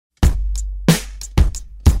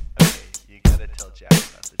tell Jack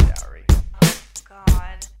about the dowry. Oh,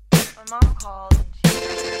 God. My mom called and she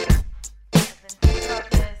said, I've been thinking about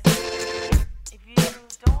this. If you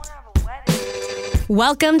don't have a wedding...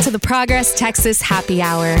 Welcome to the Progress Texas Happy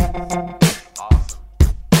Hour. Awesome.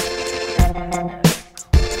 Oh,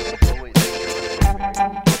 wait, so you're gonna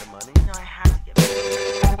get the money? No, I have to get married.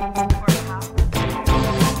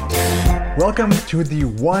 Welcome to the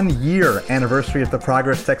 1 year anniversary of the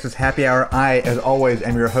Progress Texas Happy Hour. I, as always,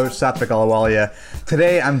 am your host, Satvik Ahluwalia.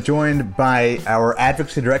 Today, I'm joined by our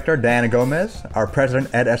Advocacy Director, Diana Gomez, our President,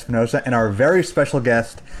 Ed Espinosa, and our very special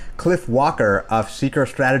guest, Cliff Walker of Seeker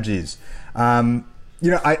Strategies. I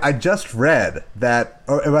just read that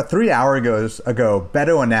about 3 hours ago,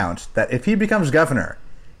 Beto announced that if he becomes governor,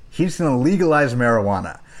 he's going to legalize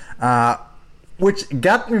marijuana. Which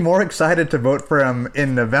got me more excited to vote for him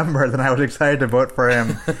in November than I was excited to vote for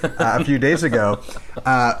him a few days ago.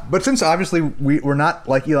 But since obviously we're not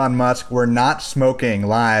like Elon Musk, we're not smoking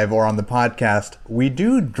live or on the podcast, we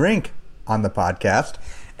do drink on the podcast.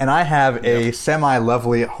 And I have a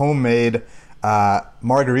semi-lovely homemade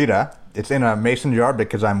margarita. It's in a mason jar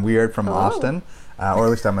because I'm weird from Austin, or at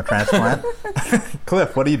least I'm a transplant.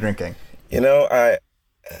 Cliff, what are you drinking? You know,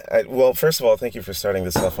 well, first of all, thank you for starting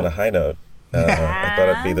this off on a high note. I thought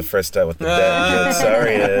I'd be the first out with the dead.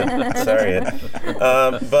 Sorry, Ed.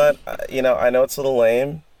 But, I know it's a little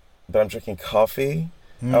lame, but I'm drinking coffee.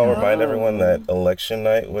 I'll remind everyone that election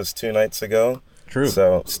night was 2 nights ago. True.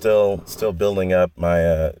 So still building up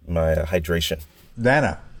my my hydration.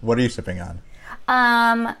 Dana, what are you sipping on?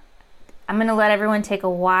 I'm going to let everyone take a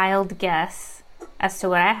wild guess as to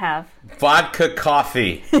what I have. Vodka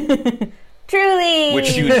coffee. Truly!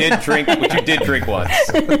 Which you did drink once.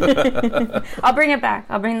 I'll bring it back.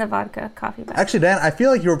 I'll bring the vodka coffee back. Actually, Dan, I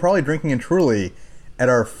feel like you were probably drinking in Truly at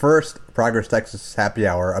our first Progress Texas Happy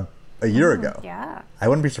Hour a year ago. Yeah. I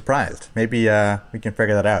wouldn't be surprised. Maybe we can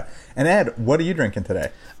figure that out. And Ed, what are you drinking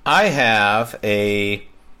today? I have a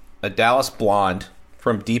Dallas Blonde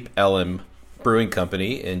from Deep Ellum Brewing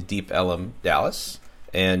Company in Deep Ellum, Dallas.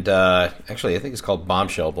 And actually, I think it's called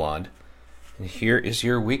Bombshell Blonde. And here is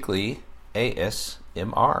your weekly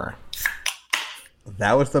ASMR.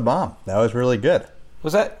 That was the bomb. That was really good.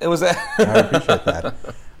 Was that? I appreciate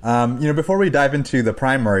that. Before we dive into the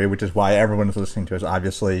primary, which is why everyone is listening to us,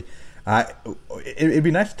 obviously, it'd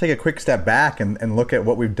be nice to take a quick step back and look at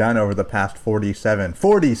what we've done over the past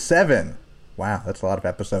 47. Wow, that's a lot of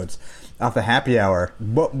episodes off the Happy Hour.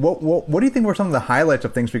 What do you think were some of the highlights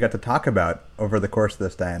of things we got to talk about over the course of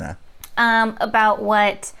this, Diana? About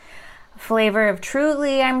what flavor of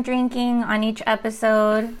Truly I'm drinking on each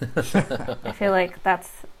episode. I feel like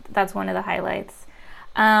that's one of the highlights.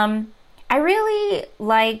 I really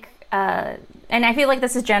like, and I feel like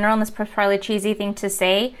this is general and this is probably a cheesy thing to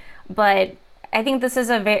say, but I think this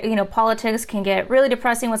is a very, politics can get really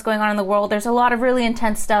depressing what's going on in the world. There's a lot of really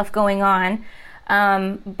intense stuff going on.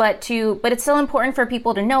 But it's still important for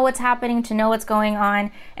people to know what's happening, to know what's going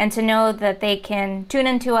on, and to know that they can tune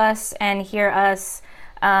into us and hear us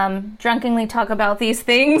drunkenly talk about these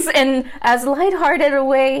things in as lighthearted a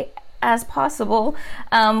way as possible,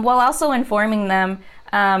 while also informing them,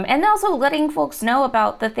 and also letting folks know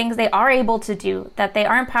about the things they are able to do, that they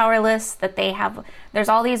aren't powerless, that there's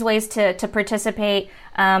all these ways to participate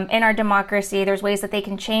in our democracy. There's ways that they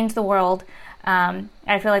can change the world.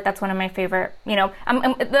 I feel like that's one of my favorite,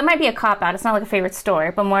 that might be a cop-out. It's not like a favorite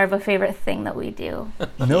story, but more of a favorite thing that we do.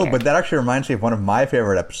 No, but that actually reminds me of one of my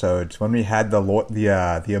favorite episodes when we had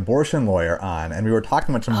the abortion lawyer on, and we were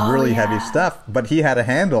talking about some really heavy stuff, but he had a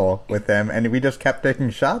handle with him, and we just kept taking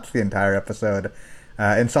shots the entire episode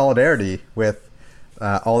in solidarity with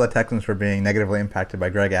all the Texans for being negatively impacted by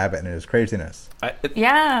Greg Abbott and his craziness. I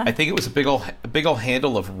think it was a big old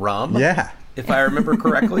handle of rum. Yeah. If I remember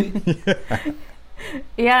correctly.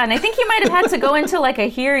 Yeah, and I think he might have had to go into like a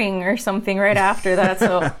hearing or something right after that.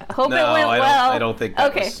 So I hope it went well. I don't think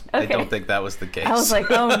that was. I don't think that was the case. I was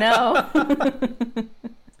like, oh no.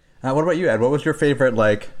 What about you, Ed? What was your favorite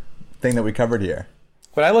thing that we covered here?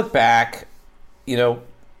 When I look back,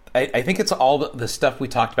 I think it's all the stuff we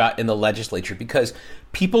talked about in the legislature, because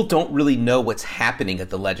people don't really know what's happening at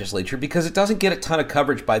the legislature because it doesn't get a ton of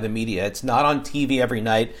coverage by the media. It's not on TV every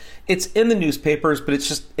night. It's in the newspapers, but it's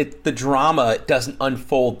just the drama doesn't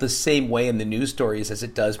unfold the same way in the news stories as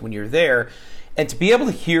it does when you're there. And to be able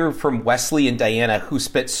to hear from Wesley and Diana, who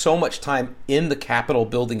spent so much time in the Capitol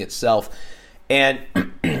building itself, and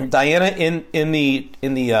Diana in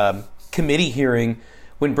the committee hearing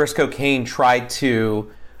when Briscoe Cain tried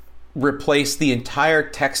to replace the entire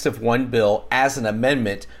text of one bill as an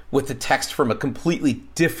amendment with the text from a completely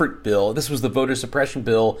different bill. This was the voter suppression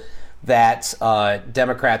bill that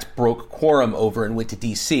Democrats broke quorum over and went to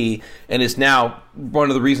D.C. and is now one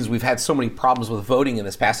of the reasons we've had so many problems with voting in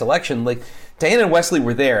this past election. Like, Diana and Wesley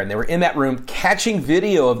were there, and they were in that room catching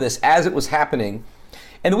video of this as it was happening.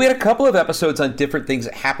 And we had a couple of episodes on different things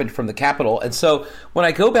that happened from the Capitol. And so when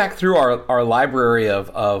I go back through our library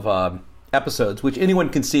of episodes, which anyone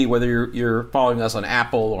can see, whether you're following us on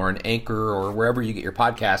Apple or on Anchor or wherever you get your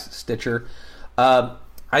podcast, Stitcher,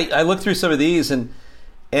 I look through some of these, and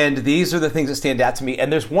these are the things that stand out to me.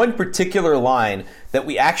 And there's one particular line that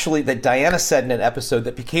that Diana said in an episode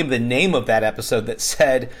that became the name of that episode, that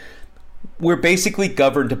said, "We're basically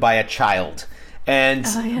governed by a child." And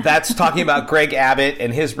that's talking about Greg Abbott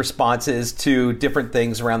and his responses to different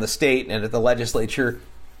things around the state and at the legislature.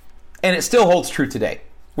 And it still holds true today.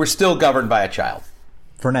 We're still governed by a child.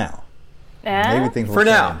 For now. Yeah. Maybe things will For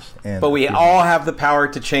now. change. And But we all have the power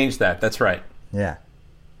to change that. That's right. Yeah.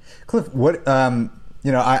 Cliff, what, I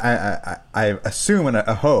assume and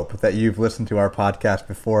I hope that you've listened to our podcast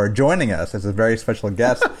before joining us as a very special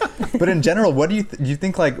guest. But in general, what do you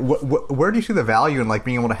think, like, where do you see the value in, like,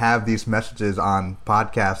 being able to have these messages on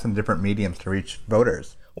podcasts and different mediums to reach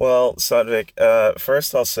voters? Well, Sadvik,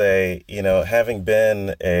 first I'll say, having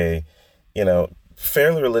been a,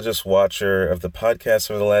 fairly religious watcher of the podcast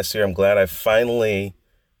over the last year, I'm glad I finally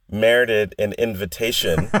merited an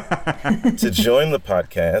invitation to join the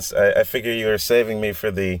podcast. I figure you are saving me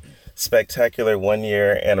for the spectacular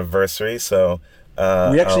 1-year anniversary, so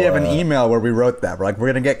we actually have an email where we wrote that. We're like,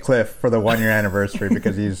 we're going to get Cliff for the 1-year anniversary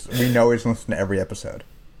because we know he's listened to every episode.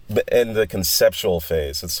 In the conceptual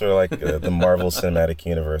phase, it's sort of like the Marvel Cinematic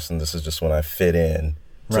Universe, and this is just when I fit in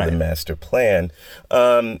to the master plan.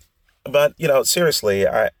 But seriously,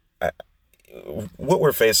 what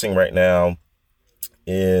we're facing right now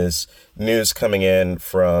is news coming in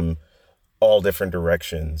from all different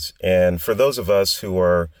directions. And for those of us who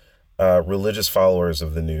are religious followers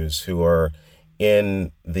of the news, who are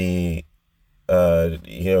in the,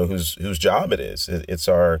 whose job it is, it's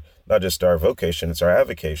not just our vocation, it's our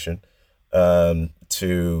avocation, to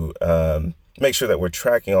make sure that we're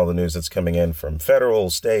tracking all the news that's coming in from federal,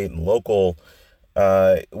 state, and local.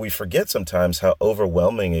 We forget sometimes how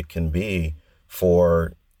overwhelming it can be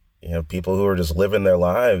for people who are just living their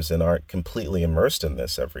lives and aren't completely immersed in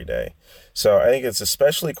this every day. So I think it's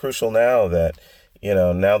especially crucial now that,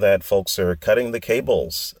 now that folks are cutting the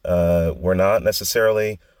cables, we're not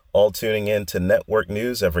necessarily all tuning in to network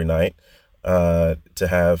news every night, to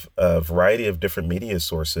have a variety of different media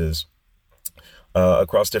sources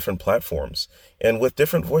across different platforms and with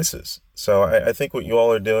different voices. So I think what you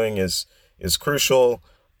all are doing is crucial.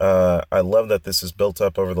 I love that this is built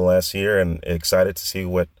up over the last year, and excited to see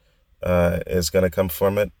what is going to come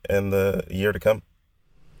from it in the year to come.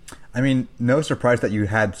 I mean, no surprise that you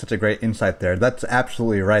had such a great insight there. That's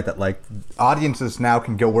absolutely right, that, like, audiences now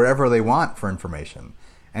can go wherever they want for information.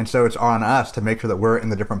 And so it's on us to make sure that we're in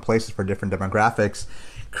the different places for different demographics,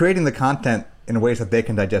 creating the content in ways that they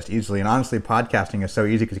can digest easily. And honestly, podcasting is so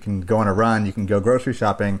easy because you can go on a run, you can go grocery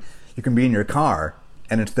shopping, you can be in your car,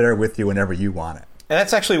 and it's there with you whenever you want it. And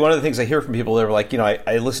that's actually one of the things I hear from people. They're like,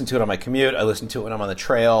 I listen to it on my commute. I listen to it when I'm on the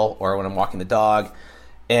trail or when I'm walking the dog.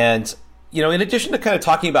 And, in addition to kind of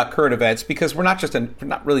talking about current events, because we're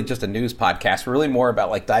not really just a news podcast. We're really more about,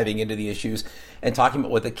 like, diving into the issues and talking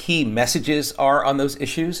about what the key messages are on those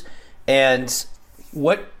issues and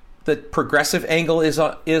what the progressive angle is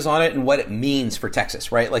on it and what it means for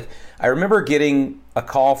Texas, right? Like, I remember getting a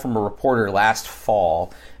call from a reporter last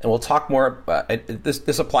fall, and we'll talk more.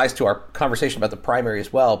 This applies to our conversation about the primary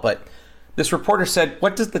as well. But this reporter said,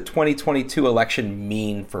 "What does the 2022 election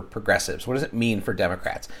mean for progressives? What does it mean for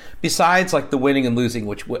Democrats? Besides, like, the winning and losing,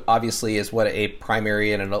 which obviously is what a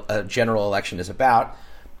primary and a general election is about.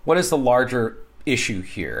 What is the larger issue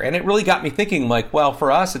here?" And it really got me thinking. Like, well,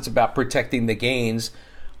 for us, it's about protecting the gains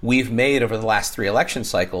we've made over the last 3 election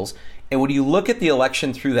cycles. And when you look at the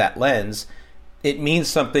election through that lens, it means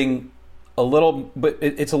something but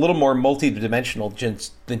it's a little more multidimensional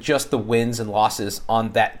than just the wins and losses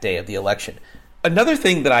on that day of the election. Another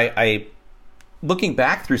thing that I looking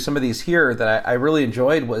back through some of these here that I really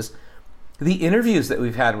enjoyed was the interviews that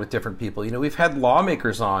we've had with different people. We've had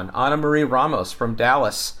lawmakers on, Ana Marie Ramos from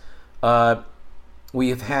Dallas.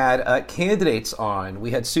 We've had candidates on.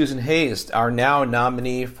 We had Susan Hayes, our now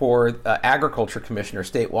nominee for Agriculture Commissioner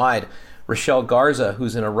statewide, Rochelle Garza,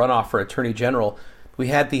 who's in a runoff for Attorney General. We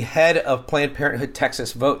had the head of Planned Parenthood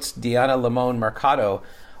Texas Votes, Diana Limon Mercado,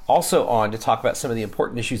 also on to talk about some of the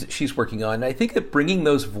important issues that she's working on. And I think that bringing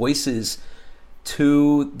those voices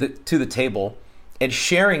to the table and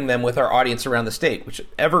sharing them with our audience around the state, which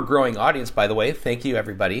ever-growing audience, by the way, thank you,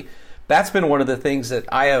 everybody. That's been one of the things that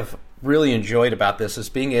I have really enjoyed about this is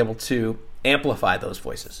being able to amplify those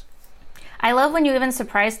voices. I love when you even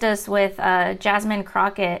surprised us with Jasmine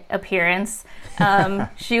Crockett appearance.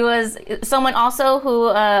 She was someone also who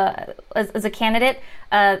is a candidate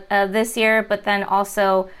this year, but then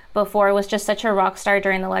also before was just such a rock star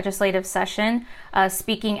during the legislative session,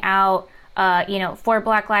 speaking out, for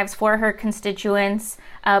Black lives, for her constituents,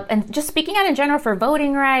 and just speaking out in general for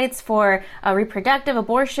voting rights, for reproductive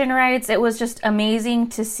abortion rights. It was just amazing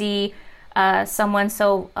to see someone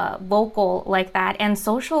so vocal like that, and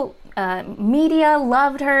social media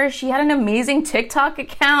loved her. She had an amazing TikTok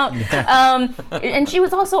account, and she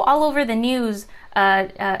was also all over the news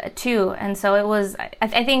too. And so it was.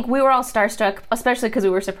 I think we were all starstruck, especially because we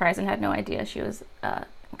were surprised and had no idea she was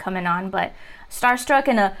coming on. But starstruck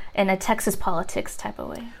in a Texas politics type of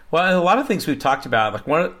way. Well, and a lot of things we've talked about,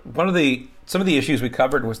 like some of the issues we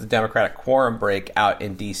covered was the Democratic quorum break out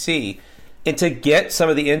in D.C. And to get some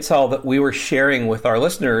of the intel that we were sharing with our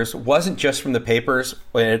listeners wasn't just from the papers,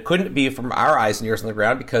 and it couldn't be from our eyes and ears on the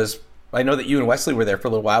ground, because I know that you and Wesley were there for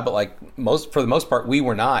a little while, but for the most part, we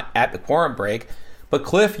were not at the quorum break. But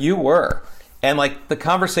Cliff, you were. And the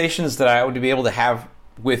conversations that I would be able to have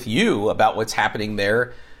with you about what's happening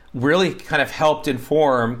there really kind of helped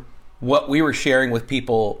inform what we were sharing with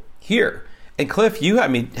people here. And Cliff,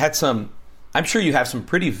 I'm sure you have some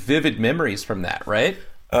pretty vivid memories from that, right?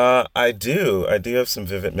 I do have some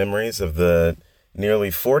vivid memories of the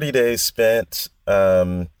nearly 40 days spent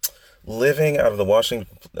living out of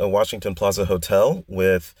the Washington Plaza Hotel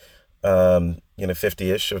with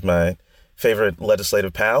 50-ish of my favorite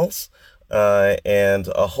legislative pals, and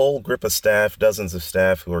a whole group of staff, dozens of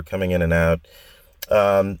staff who were coming in and out.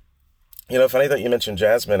 Funny that you mentioned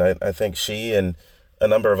Jasmine. I think she and a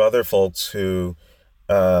number of other folks who,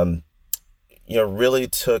 really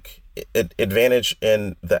took advantage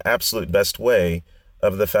in the absolute best way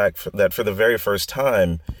of the fact that for the very first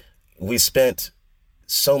time, we spent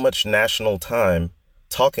so much national time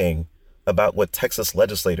talking about what Texas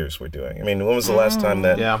legislators were doing. I mean, when was the last time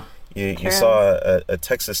that you saw a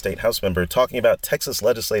Texas state House member talking about Texas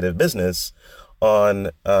legislative business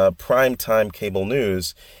on primetime cable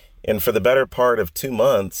news? And for the better part of 2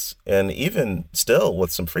 months, and even still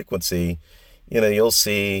with some frequency, you'll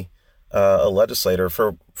see a legislator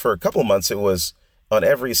for a couple of months. It was on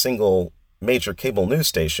every single major cable news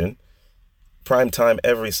station, prime time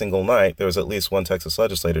every single night. There was at least one Texas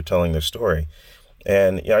legislator telling their story.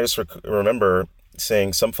 And I just remember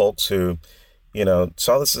seeing some folks who,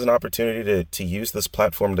 saw this as an opportunity to use this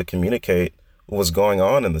platform to communicate what was going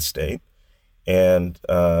on in the state, and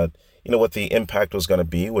what the impact was going to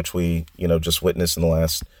be, which we just witnessed in the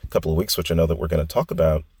last couple of weeks, which I know that we're going to talk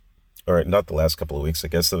about. Or not the last couple of weeks. I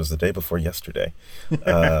guess it was the day before yesterday.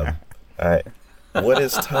 What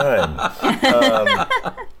is time?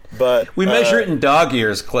 But we measure it in dog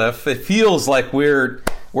years, Cliff. It feels like we're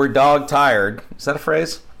dog tired. Is that a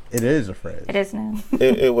phrase? It is a phrase. It is now.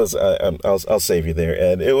 It was. I'll save you there,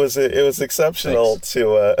 Ed. It was exceptional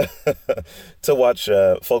to watch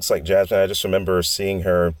folks like Jasmine. I just remember seeing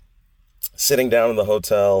her sitting down in the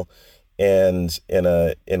hotel and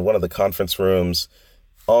in one of the conference rooms,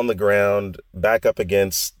 on the ground, back up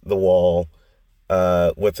against the wall,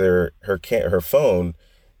 with her phone,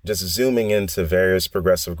 just zooming into various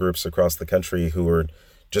progressive groups across the country who were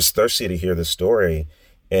just thirsty to hear the story.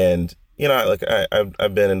 And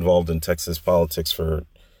I've been involved in Texas politics for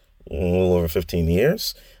a little over 15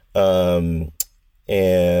 years, and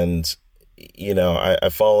I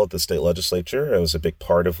followed the state legislature. It was a big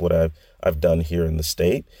part of what I've done here in the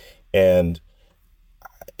state, and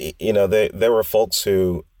there were folks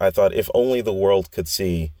who I thought, if only the world could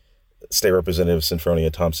see State Representative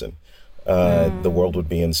Senfronia Thompson, the world would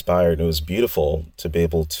be inspired. And it was beautiful to be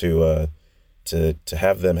able to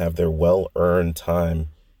have them have their well-earned time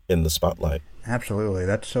in the spotlight. Absolutely.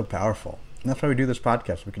 That's so powerful. And that's why we do this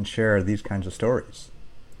podcast. We can share these kinds of stories.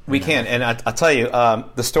 We can. And I'll tell you,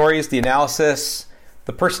 the stories, the analysis,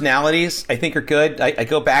 the personalities, I think are good. I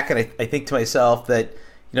go back and I think to myself that,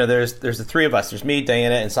 there's the three of us. There's me,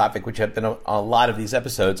 Diana, and Satvik, which have been on a lot of these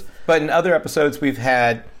episodes. But in other episodes, we've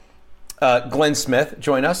had Glenn Smith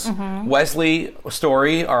join us. Mm-hmm. Wesley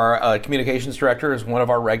Story, our communications director, is one of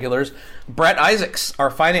our regulars. Brett Isaacs, our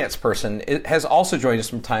finance person, has also joined us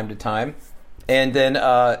from time to time. And then,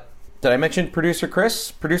 did I mention producer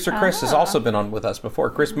Chris? Producer Chris has also been on with us before,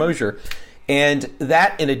 Chris Mosier. And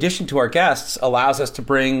that, in addition to our guests, allows us to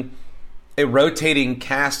bring a rotating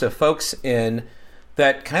cast of folks in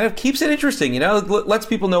that kind of keeps it interesting, lets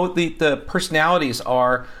people know what the personalities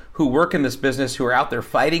are who work in this business, who are out there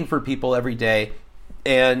fighting for people every day,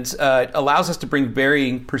 and allows us to bring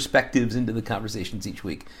varying perspectives into the conversations each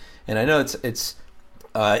week. And I know it's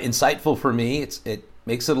insightful for me. It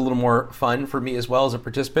makes it a little more fun for me as well as a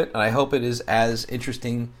participant, and I hope it is as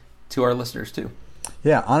interesting to our listeners too.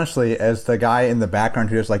 Yeah, honestly, as the guy in the background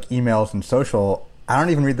who does like emails and social, I don't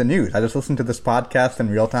even read the news. I just listen to this podcast in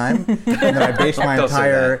real time, and then I base my Don't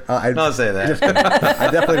entire. Don't say that. Just, I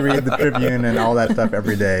definitely read the Tribune and all that stuff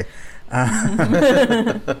every day.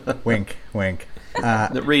 Wink, wink.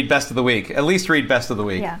 Read Best of the Week. At least read Best of the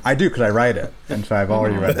Week. Yeah. I do because I write it, and so I've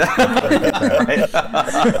already read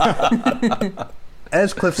it.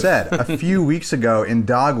 As Cliff said, a few weeks ago in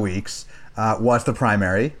Dog Weeks was the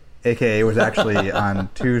primary, aka it was actually on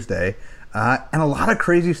Tuesday, and a lot of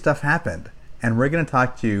crazy stuff happened, and we're going to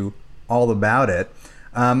talk to you all about it.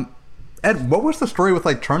 Ed, what was the story with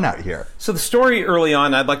like turnout here? So the story early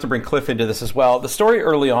on, I'd like to bring Cliff into this as well. The story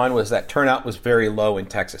early on was that turnout was very low in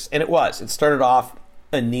Texas, and it was. It started off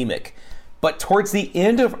anemic. But towards the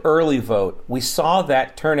end of early vote, we saw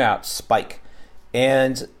that turnout spike.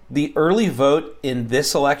 And the early vote in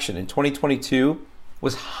this election in 2022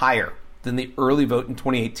 was higher than the early vote in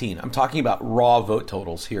 2018. I'm talking about raw vote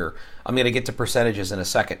totals here. I'm going to get to percentages in a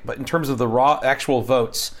second. But in terms of the raw actual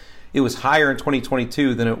votes, it was higher in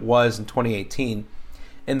 2022 than it was in 2018.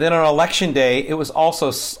 And then on election day, it was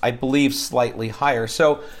also, I believe, slightly higher.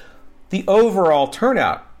 So the overall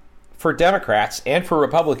turnout for Democrats and for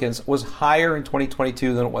Republicans was higher in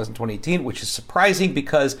 2022 than it was in 2018, which is surprising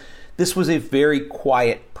because this was a very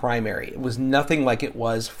quiet primary. It was nothing like it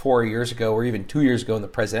was 4 years ago or even 2 years ago in the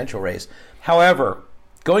presidential race. However,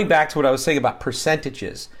 going back to what I was saying about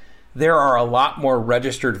percentages, there are a lot more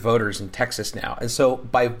registered voters in Texas now. And so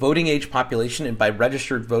by voting age population and by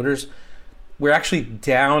registered voters, we're actually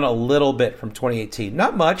down a little bit from 2018.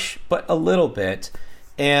 Not much, but a little bit.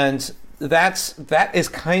 And that is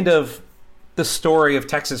kind of the story of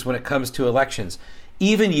Texas when it comes to elections.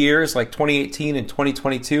 Even years like 2018 and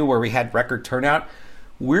 2022 where we had record turnout,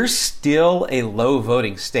 we're still a low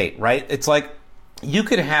voting state, right? It's like you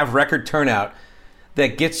could have record turnout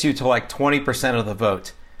that gets you to like 20% of the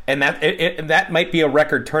vote. And that might be a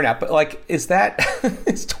record turnout, but like, is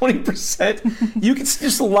 20%? You can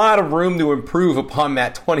just a lot of room to improve upon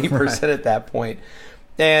that 20% right at that point.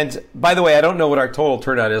 And by the way, I don't know what our total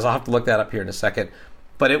turnout is. I'll have to look that up here in a second.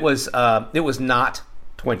 But it was not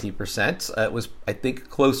 20%. It was, I think,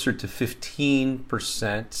 closer to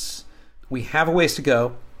 15%. We have a ways to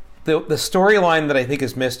go. The storyline that I think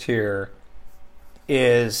is missed here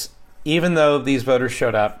is even though these voters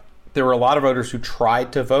showed up, there were a lot of voters who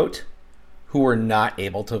tried to vote who were not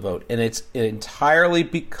able to vote. And it's entirely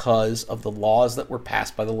because of the laws that were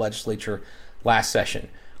passed by the legislature last session.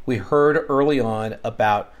 We heard early on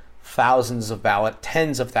about tens of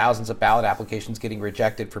thousands of ballot applications getting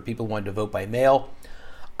rejected for people who wanted to vote by mail.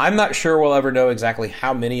 I'm not sure we'll ever know exactly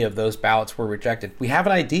how many of those ballots were rejected. We have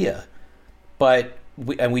an idea, but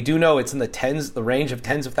we do know it's in the range of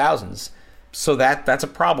tens of thousands. So that's a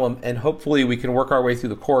problem, and hopefully we can work our way through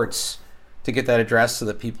the courts to get that addressed so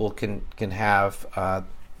that people can have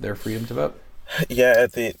their freedom to vote. Yeah,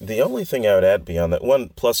 the only thing I would add beyond that,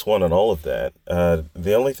 1+1 on all of that,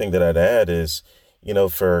 the only thing that I'd add is,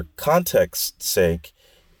 for context's sake,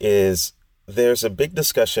 is there's a big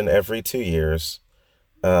discussion every 2 years.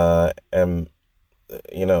 I'm,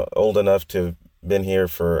 old enough to have been here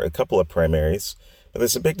for a couple of primaries. But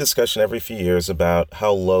there's a big discussion every few years about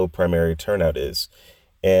how low primary turnout is.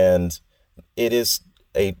 And it is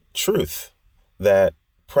a truth that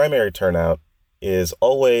primary turnout is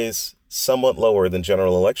always somewhat lower than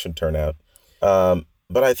general election turnout. But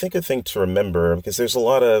I think a thing to remember, because there's a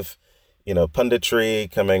lot of, punditry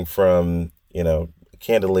coming from,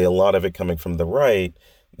 candidly, a lot of it coming from the right,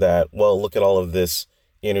 that, well, look at all of this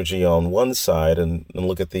energy on one side and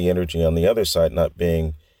look at the energy on the other side not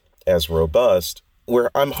being as robust.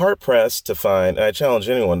 Where I'm hard-pressed to find, and I challenge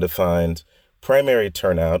anyone to find, primary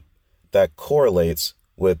turnout that correlates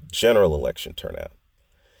with general election turnout.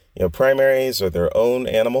 Primaries are their own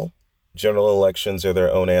animal. General elections are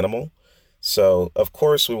their own animal. So, of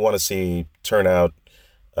course, we want to see turnout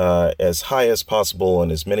as high as possible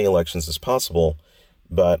in as many elections as possible.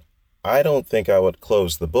 But I don't think I would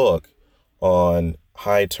close the book on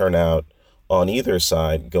high turnout on either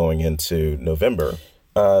side going into November.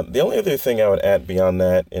 The only other thing I would add beyond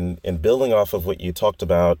that, in building off of what you talked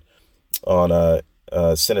about on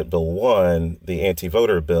Senate Bill 1, the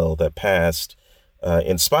anti-voter bill that passed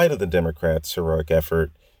in spite of the Democrats' heroic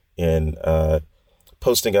effort in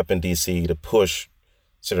posting up in D.C. to push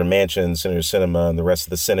Senator Manchin, Senator Sinema, and the rest of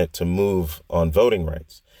the Senate to move on voting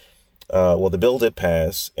rights. Well, the bill did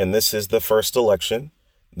pass, and this is the first election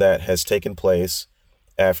that has taken place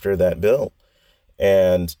after that bill.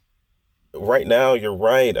 And right now, you're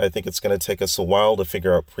right. I think it's going to take us a while to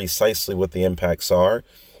figure out precisely what the impacts are.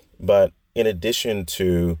 But in addition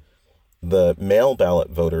to the mail ballot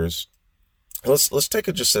voters, let's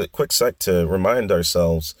take just a quick sec to remind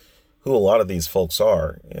ourselves who a lot of these folks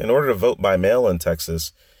are. In order to vote by mail in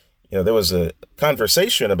Texas, there was a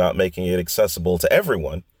conversation about making it accessible to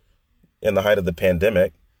everyone in the height of the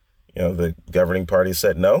pandemic. The governing party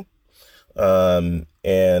said no.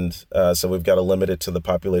 So we've got to limit it to the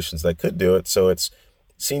populations that could do it. So it's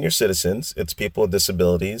senior citizens, it's people with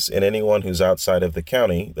disabilities, and anyone who's outside of the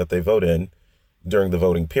county that they vote in during the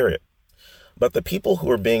voting period. But the people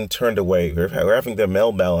who are being turned away, who are having their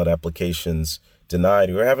mail ballot applications denied,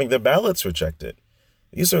 who are having their ballots rejected,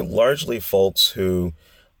 these are largely folks who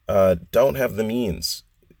don't have the means,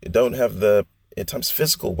 don't have the, at times,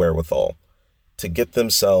 physical wherewithal to get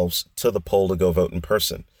themselves to the poll to go vote in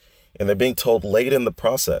person. And they're being told late in the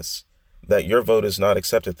process that your vote is not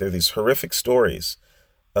accepted. There are these horrific stories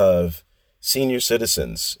of senior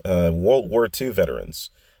citizens, World War II veterans,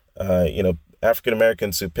 African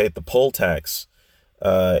Americans who paid the poll tax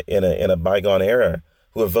in a bygone era,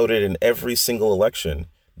 who have voted in every single election,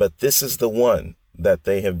 but this is the one that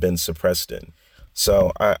they have been suppressed in.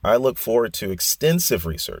 So I look forward to extensive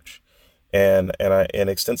research and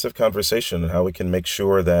extensive conversation on how we can make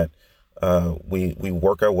sure that we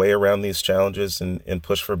work our way around these challenges and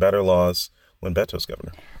push for better laws when Beto's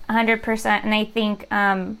governor. 100%. And I think,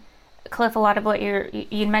 Cliff, a lot of what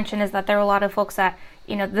you mentioned is that there were a lot of folks that,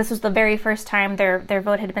 this was the very first time their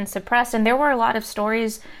vote had been suppressed. And there were a lot of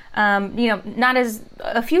stories, not as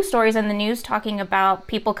a few stories in the news talking about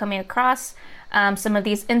people coming across some of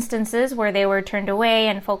these instances where they were turned away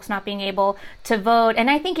and folks not being able to vote. And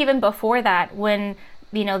I think even before that, when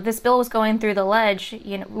this bill was going through the ledge,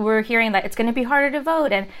 we're hearing that it's going to be harder to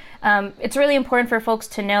vote. And it's really important for folks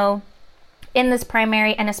to know in this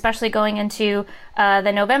primary, and especially going into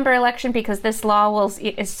the November election, because this law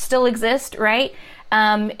is still exist, right?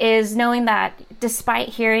 Is knowing that despite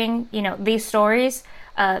hearing, these stories,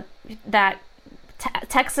 that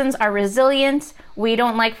Texans are resilient. We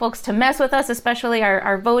don't like folks to mess with us, especially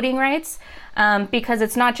our voting rights, because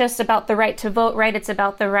it's not just about the right to vote, right? It's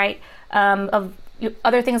about the right of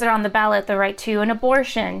other things that are on the ballot, the right to an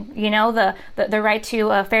abortion, the right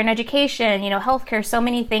to a fair education, healthcare, so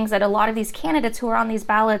many things that a lot of these candidates who are on these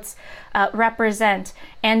ballots represent.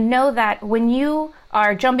 And know that when you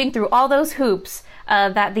are jumping through all those hoops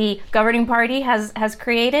that the governing party has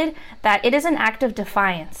created, that it is an act of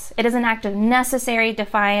defiance. It is an act of necessary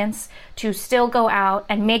defiance to still go out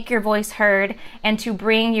and make your voice heard and to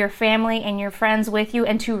bring your family and your friends with you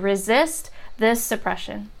and to resist this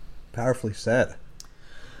suppression. Powerfully said.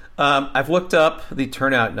 I've looked up the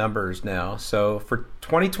turnout numbers now. So for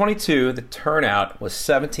 2022, the turnout was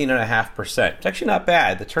 17.5%. It's actually not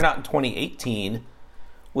bad. The turnout in 2018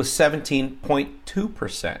 was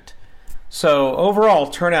 17.2%. So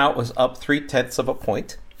overall, turnout was up 0.3 of a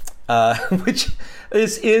point, which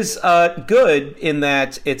is good in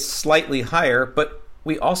that it's slightly higher. But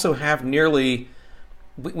we also have we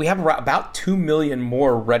have about 2 million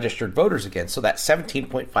more registered voters again. So that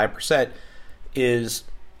 17.5% is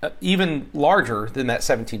even larger than that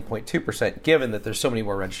 17.2%, given that there's so many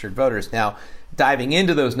more registered voters. Now, diving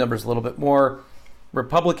into those numbers a little bit more,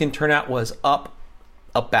 Republican turnout was up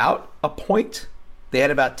about a point. They had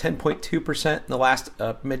about 10.2% in the last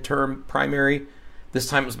midterm primary. This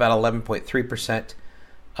time it was about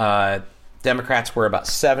 11.3%. Democrats were about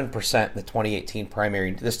 7% in the 2018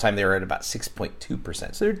 primary. This time they were at about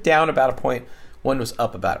 6.2%. So they're down about a point. One was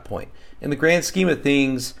up about a point. In the grand scheme of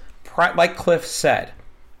things, like Cliff said,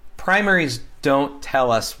 primaries don't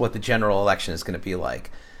tell us what the general election is going to be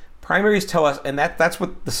like. Primaries tell us, and that's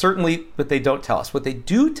certainly what they don't tell us. What they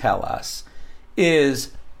do tell us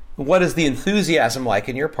is what is the enthusiasm like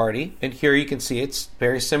in your party? And here you can see it's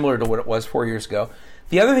very similar to what it was 4 years ago.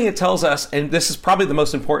 The other thing it tells us, and this is probably the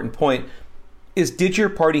most important point, is did your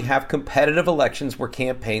party have competitive elections where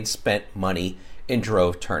campaigns spent money and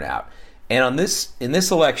drove turnout? And in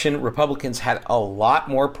this election, Republicans had a lot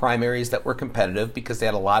more primaries that were competitive because they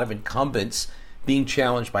had a lot of incumbents being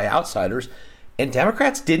challenged by outsiders. And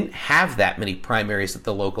Democrats didn't have that many primaries at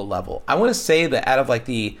the local level. I want to say that out of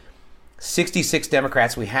the 66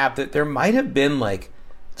 Democrats we have, that there might have been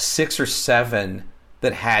 6 or 7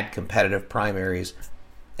 that had competitive primaries.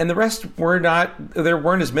 And the rest there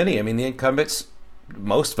weren't as many. I mean, the incumbents,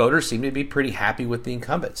 most voters seem to be pretty happy with the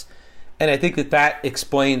incumbents. And I think that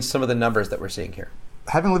explains some of the numbers that we're seeing here.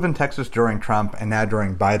 Having lived in Texas during Trump and now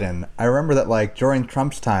during Biden, I remember that during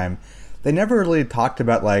Trump's time, they never really talked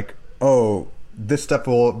about this stuff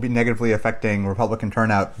will be negatively affecting Republican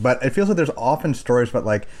turnout. But it feels like there's often stories about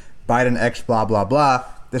like Biden X blah blah blah.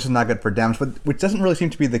 This is not good for Dems, but which doesn't really seem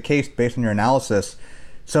to be the case based on your analysis.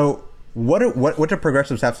 So what do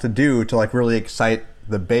progressives have to do to like really excite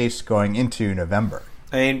the base going into November?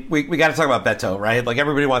 I mean, we got to talk about Beto, right? Like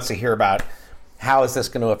everybody wants to hear about how is this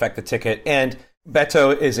going to affect the ticket. And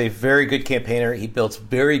Beto is a very good campaigner. He builds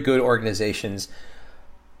very good organizations.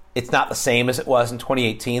 It's not the same as it was in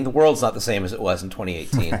 2018. The world's not the same as it was in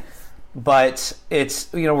 2018. But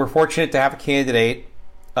it's, we're fortunate to have a candidate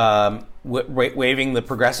waving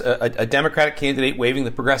the a Democratic candidate waving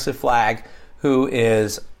the progressive flag who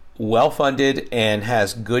is well-funded and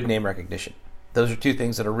has good name recognition. Those are two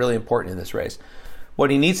things that are really important in this race. What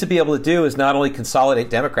he needs to be able to do is not only consolidate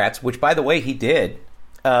Democrats, which, by the way, he did.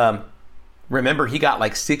 Remember, he got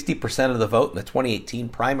like 60% of the vote in the 2018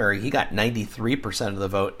 primary. He got 93% of the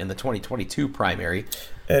vote in the 2022 primary.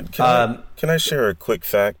 Ed, can I share a quick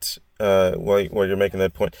fact while you're making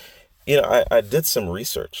that point? I did some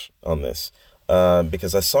research on this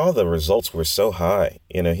because I saw the results were so high.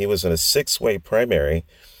 He was in a 6-way primary.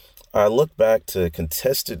 I looked back to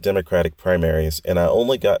contested Democratic primaries, and I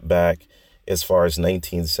only got back as far as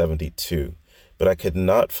 1972. But I could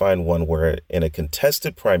not find one where in a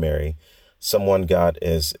contested primary, someone got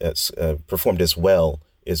performed as well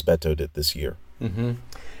as Beto did this year. Mm-hmm.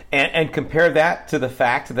 And compare that to the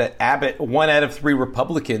fact that Abbott, 1 out of 3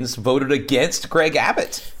 Republicans voted against Greg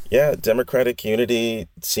Abbott. Yeah, Democratic unity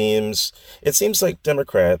seems like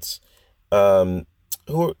Democrats,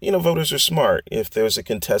 voters are smart. If there's a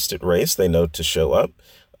contested race, they know to show up.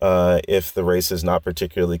 If the race is not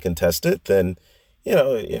particularly contested, then,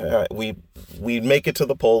 we make it to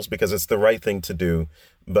the polls because it's the right thing to do.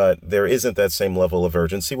 But there isn't that same level of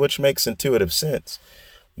urgency, which makes intuitive sense.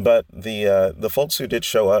 But the folks who did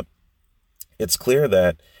show up, it's clear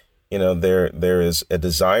that, there is a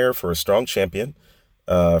desire for a strong champion,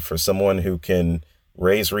 for someone who can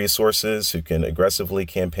raise resources, who can aggressively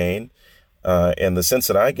campaign. And the sense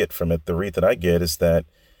that I get from it, the read that I get is that,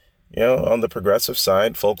 on the progressive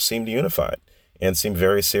side, folks seemed unified and seem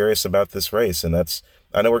very serious about this race. And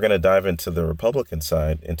I know we're going to dive into the Republican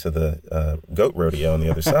side, into the goat rodeo on the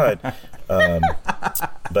other side.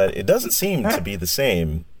 But it doesn't seem to be the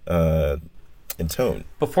same in tone.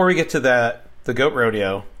 Before we get to the goat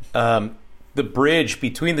rodeo, the bridge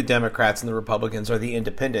between the Democrats and the Republicans are the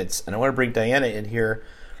independents. And I want to bring Diana in here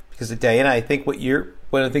because, Diana, I think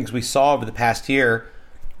one of the things we saw over the past year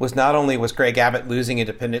was not only was Greg Abbott losing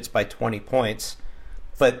independents by 20 points,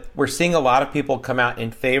 but we're seeing a lot of people come out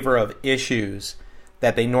in favor of issues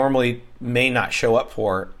that they normally may not show up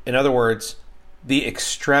for. In other words, the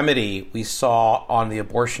extremity we saw on the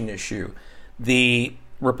abortion issue, the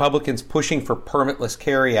Republicans pushing for permitless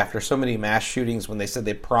carry after so many mass shootings when they said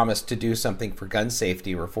they promised to do something for gun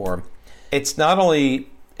safety reform. It's not only,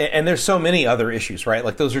 and there's so many other issues, right?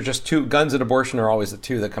 Like those are just two, guns and abortion are always the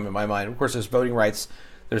two that come in my mind. Of course, there's voting rights,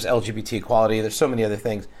 there's LGBT equality, there's so many other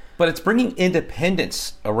things. But it's bringing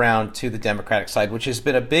independence around to the Democratic side, which has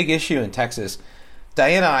been a big issue in Texas.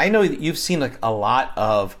 Diana, I know that you've seen like a lot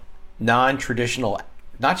of non-traditional,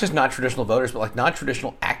 not just non-traditional voters, but like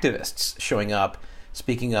non-traditional activists showing up,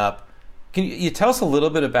 speaking up. Can you tell us a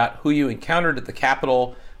little bit about who you encountered at the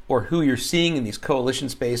Capitol or who you're seeing in these coalition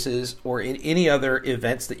spaces or in any other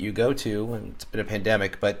events that you go to? And it's been a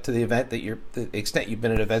pandemic, but to the extent you've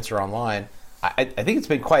been at events or online, I think it's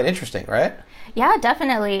been quite interesting, right? Yeah,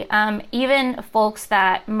 definitely. Even folks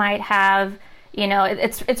that might have,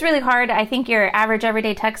 it's really hard. I think your average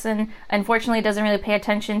everyday Texan, unfortunately, doesn't really pay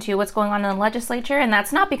attention to what's going on in the legislature. And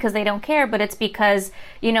that's not because they don't care, but it's because,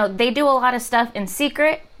 they do a lot of stuff in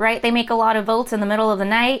secret, right? They make a lot of votes in the middle of the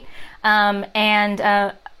night.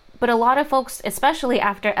 But a lot of folks, especially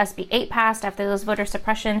after SB 8 passed, after those voter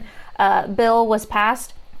suppression bill was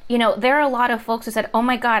passed, there are a lot of folks who said, oh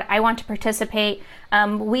my God, I want to participate.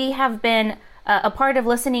 We have been a part of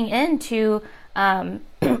listening in to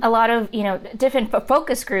a lot of, different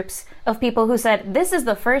focus groups of people who said, this is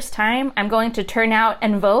the first time I'm going to turn out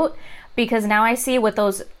and vote because now I see what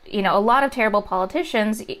those, a lot of terrible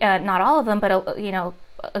politicians, not all of them, but,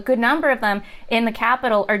 a good number of them in the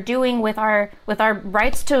Capitol are doing with our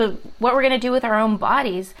rights to what we're going to do with our own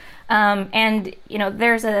bodies. And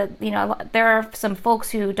there are some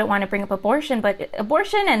folks who don't want to bring up abortion, but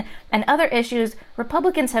abortion and other issues,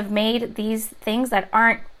 Republicans have made these things that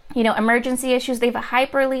aren't, emergency issues. They've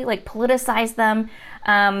hyperly politicized them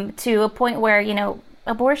to a point where,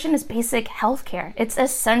 abortion is basic health care. It's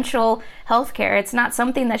essential health care. It's not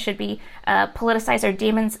something that should be politicized or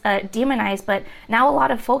demonized. But now a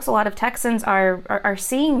lot of Texans are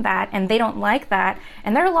seeing that, and they don't like that.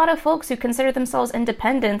 And there are a lot of folks who consider themselves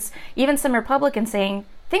independents, even some Republicans saying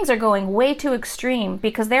things are going way too extreme,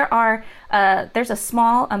 because there's a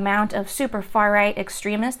small amount of super far-right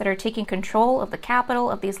extremists that are taking control of the Capitol,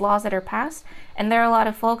 of these laws that are passed. And there are a lot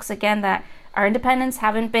of folks, again, that are independents,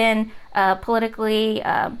 haven't been politically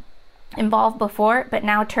involved before, but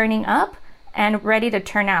now turning up and ready to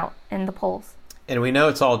turn out in the polls. And we know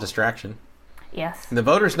it's all a distraction. Yes. And the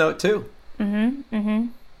voters know it too.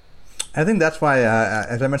 I think that's why,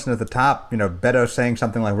 as I mentioned at the top, Beto saying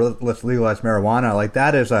something like, let's legalize marijuana, like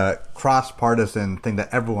that is a cross-partisan thing that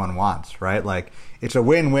everyone wants, right? Like, it's a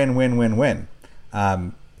win-win-win-win-win.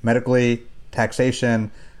 Medically,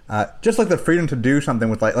 taxation, just like the freedom to do something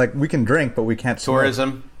with, like we can drink, but we can't smoke.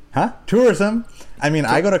 Tourism. Huh? Tourism. I mean,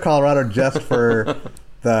 I go to Colorado just for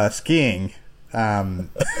the skiing. And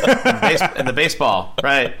the baseball,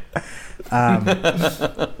 right.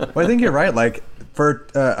 Well, I think you're right. Like, for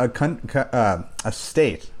a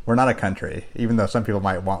state, we're not a country, even though some people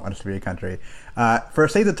might want us to be a country. For a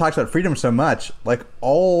state that talks about freedom so much, like,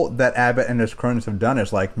 all that Abbott and his cronies have done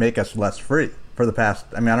is, like, make us less free for the past,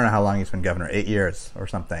 I don't know how long he's been governor, 8 years or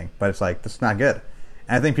something, but it's like, this is not good.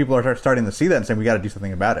 And I think people are starting to see that and saying, we got to do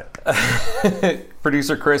something about it.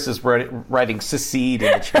 Producer Chris is writing secede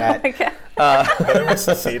in the chat. But I was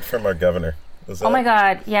secede from our governor. Oh my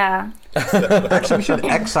God, yeah. Actually, we should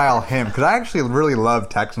exile him, because I actually really love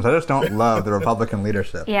Texans. I just don't love the Republican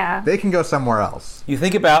leadership. Yeah. They can go somewhere else. You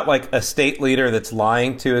think about, like, a state leader that's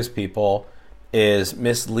lying to his people, is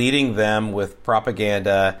misleading them with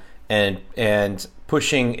propaganda and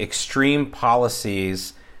pushing extreme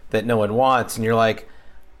policies that no one wants, and you're like,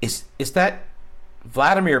 is that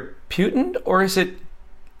Vladimir Putin, or is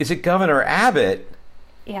it Governor Abbott?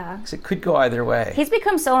 Yeah. Because it could go either way. He's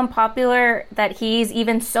become so unpopular that he's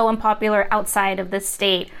even so unpopular outside of the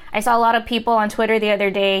state. I saw a lot of people on Twitter the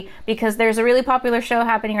other day, because there's a really popular show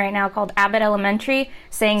happening right now called Abbott Elementary,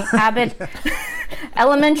 saying Abbott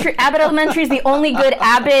Elementary is the only good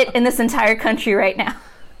Abbott in this entire country right now.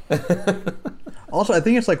 Also, I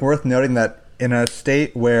think it's, like, worth noting that in a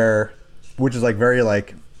state which is, like, very,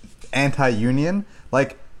 like, anti-union,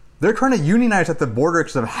 like, they're trying to unionize at the border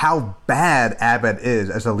because of how bad Abbott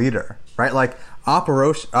is as a leader, right? Like,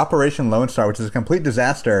 Operation Lone Star, which is a complete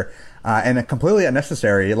disaster and completely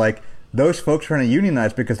unnecessary, like, those folks are trying to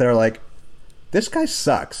unionize because they're like, this guy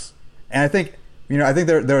sucks. And I think,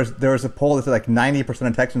 there was a poll that said, like, 90%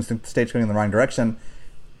 of Texans think the state's going in the wrong direction.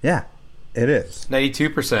 Yeah, it is.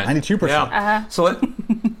 92%. 92%. Yeah.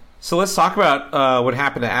 So let's talk about what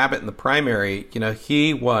happened to Abbott in the primary.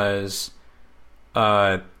 He was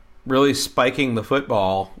really spiking the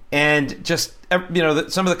football, and just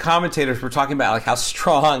some of the commentators were talking about, like, how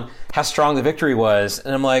strong the victory was,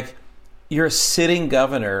 and I'm like, you're a sitting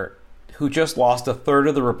governor who just lost a third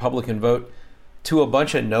of the Republican vote to a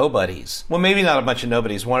bunch of nobodies. Well, maybe not a bunch of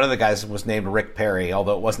nobodies. One of the guys was named Rick Perry,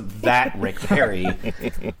 although it wasn't that Rick Perry.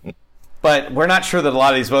 But we're not sure that a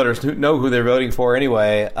lot of these voters know who they're voting for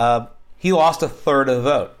anyway. He lost a third of the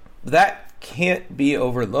vote. That can't be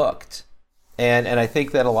overlooked. And I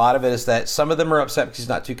think that a lot of it is that some of them are upset because he's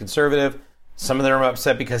not too conservative. Some of them are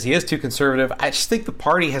upset because he is too conservative. I just think the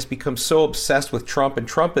party has become so obsessed with Trump and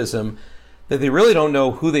Trumpism that they really don't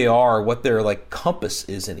know who they are, what their, like, compass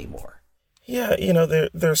is anymore. Yeah,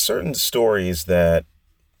 there are certain stories that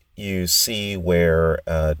you see where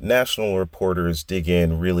national reporters dig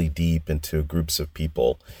in really deep into groups of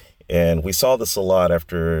people. And we saw this a lot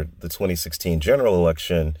after the 2016 general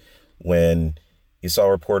election, when you saw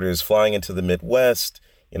reporters flying into the Midwest.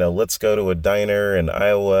 Let's go to a diner in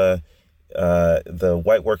Iowa. The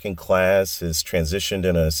white working class has transitioned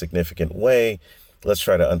in a significant way. Let's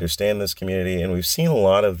try to understand this community. And we've seen a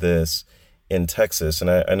lot of this in Texas.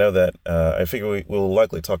 And I know that I figure we will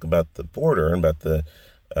likely talk about the border and about the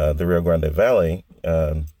Rio Grande Valley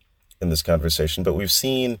in this conversation. But we've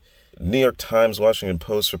seen New York Times, Washington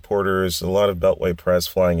Post reporters, a lot of Beltway press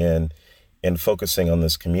flying in and focusing on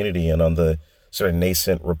this community and on the sort of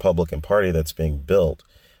nascent Republican Party that's being built.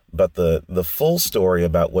 But the full story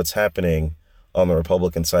about what's happening on the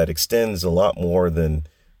Republican side extends a lot more than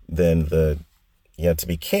the, to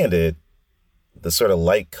be candid, the sort of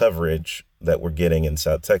light coverage that we're getting in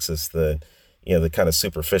South Texas, the kind of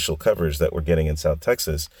superficial coverage that we're getting in South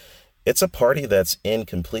Texas. It's a party that's in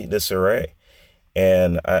complete disarray.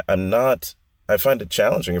 And I find it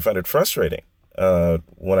challenging. I find it frustrating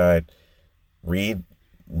when I read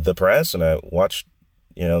the press and I watch,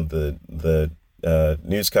 the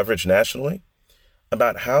news coverage nationally.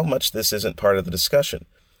 about how much this isn't part of the discussion.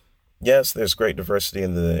 Yes, there's great diversity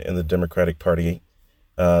in the Democratic Party.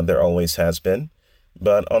 There always has been.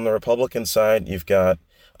 But on the Republican side, you've got,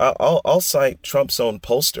 I'll cite Trump's own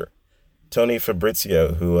pollster, Tony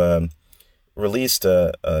Fabrizio, who released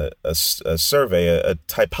a survey, a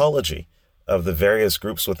typology of the various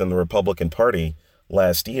groups within the Republican Party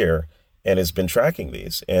last year, and has been tracking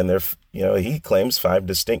these. And he claims 5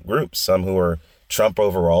 distinct groups, some who are Trump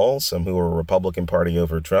overall, some who are Republican Party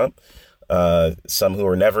over Trump, some who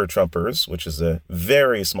are never Trumpers, which is a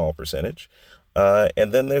very small percentage.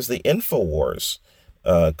 And then there's the InfoWars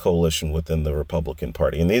coalition within the Republican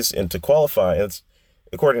Party. And to qualify, it's,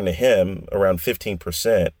 according to him, around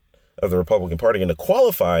 15% of the Republican Party. And to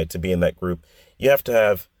qualify to be in that group, you have to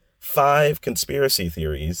have 5 conspiracy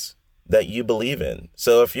theories that you believe in.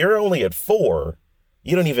 So if you're only at 4,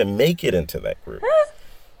 you don't even make it into that group.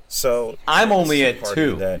 So I'm only at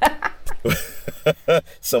 2.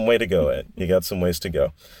 Some way to go, Ed. You got some ways to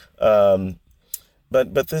go. So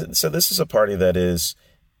this is a party that is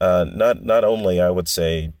not only, I would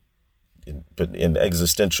say, but in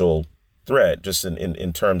existential threat, just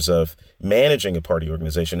in terms of managing a party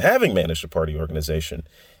organization, having managed a party organization,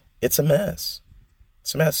 it's a mess.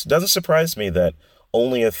 It's a mess. It doesn't surprise me that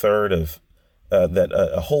only a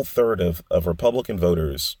whole third of Republican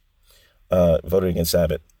voters voted against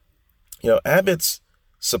Abbott. Abbott's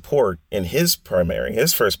support in his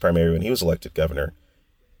first primary when he was elected governor,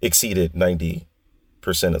 exceeded 90%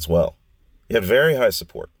 as well. He had very high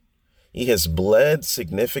support. He has bled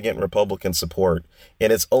significant Republican support,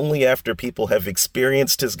 and it's only after people have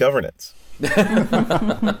experienced his governance.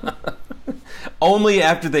 Only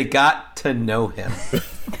after they got to know him.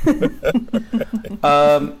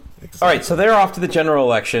 All right, so they're off to the general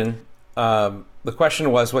election. The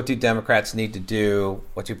question was, what do Democrats need to do?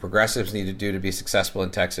 What do progressives need to do to be successful in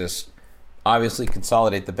Texas? Obviously,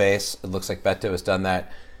 consolidate the base. It looks like Beto has done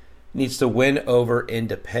that. Needs to win over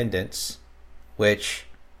independents, which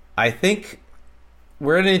I think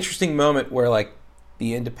we're at an interesting moment where, like,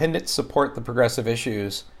 the independents support the progressive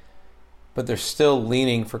issues, but they're still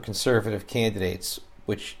leaning for conservative candidates,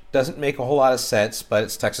 which doesn't make a whole lot of sense, but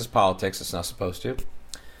it's Texas politics. It's not supposed to.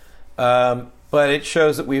 But it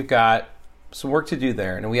shows that we've got some work to do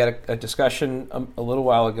there. And we had a discussion a little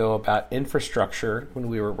while ago about infrastructure when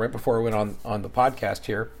we were right before we went on the podcast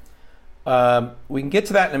here. We can get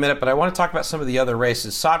to that in a minute, but I want to talk about some of the other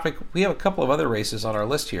races. Satvik, we have a couple of other races on our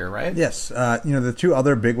list here, right? Yes. The 2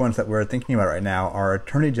 other big ones that we're thinking about right now are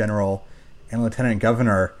Attorney General and Lieutenant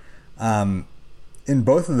Governor. In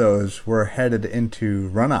both of those, we're headed into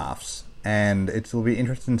runoffs, and it'll be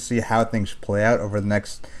interesting to see how things play out over the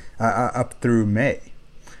next up through May.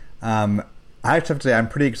 I have to say I'm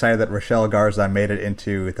pretty excited that Rochelle Garza made it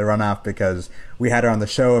into the runoff because we had her on the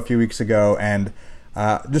show a few weeks ago, and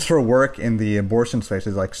just her work in the abortion space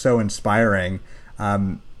is like so inspiring.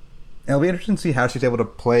 It'll be interesting to see how she's able to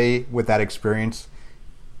play with that experience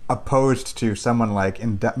opposed to someone like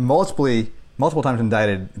multiple times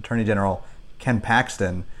indicted Attorney General Ken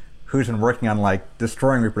Paxton, who's been working on like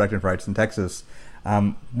destroying reproductive rights in Texas.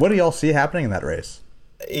 What do y'all see happening in that race?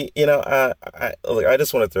 I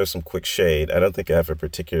just want to throw some quick shade. I don't think I have a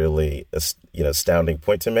particularly astounding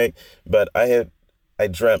point to make, but I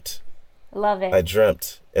dreamt. Love it. I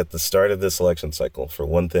dreamt at the start of this election cycle for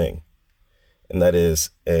one thing, and that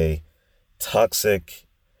is a toxic,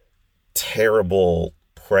 terrible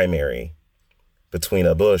primary between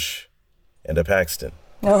a Bush and a Paxton.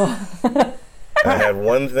 Oh. I had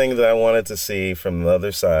one thing that I wanted to see from the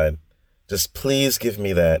other side. Just please give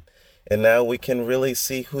me that. And now we can really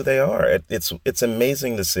see who they are. It's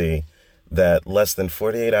amazing to see that less than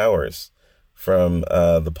 48 hours from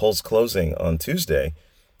the polls closing on Tuesday,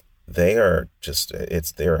 they are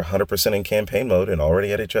 100% in campaign mode and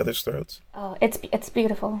already at each other's throats. Oh, it's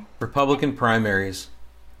beautiful. Republican primaries,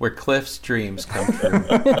 where Cliff's dreams come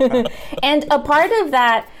true. And a part of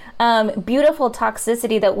that beautiful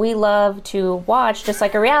toxicity that we love to watch, just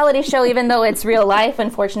like a reality show, even though it's real life,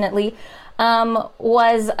 unfortunately,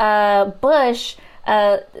 was Bush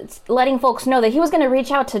letting folks know that he was going to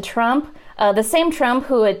reach out to Trump, the same Trump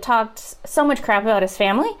who had talked so much crap about his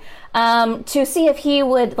family, to see if he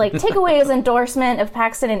would take away his endorsement of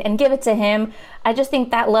Paxton and give it to him. I just think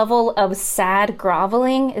that level of sad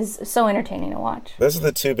groveling is so entertaining to watch. Those are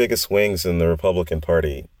the 2 biggest wings in the Republican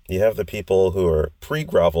Party. You have the people who are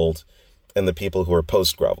pre-groveled and the people who are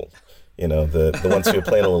post-groveled. The ones who are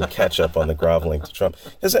playing a little catch-up on the groveling to Trump.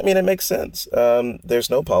 Does that mean it makes sense? There's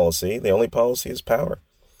no policy. The only policy is power.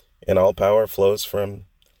 And all power flows from,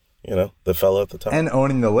 the fellow at the top. And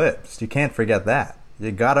owning the libs. You can't forget that.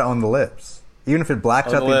 You got to own the libs. Even if it blacks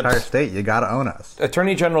Own out the the libs. entire state, you gotta own us.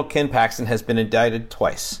 Attorney General Ken Paxton has been indicted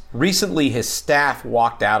twice. Recently, his staff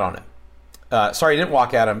walked out on him. Didn't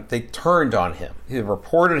walk at him. They turned on him. They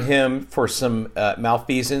reported him for some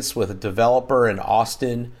malfeasance with a developer in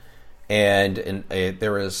Austin, and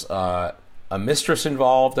there was a mistress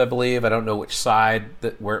involved, I believe. I don't know which side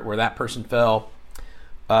where that person fell.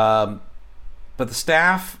 But the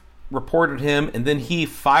staff reported him, and then he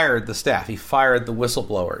fired the staff. He fired the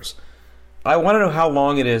whistleblowers. I want to know how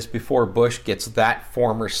long it is before Bush gets that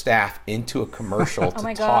former staff into a commercial to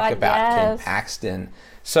my talk God, about Ken yes. Paxton.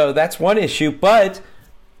 So that's one issue, but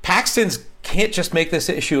Paxton's can't just make this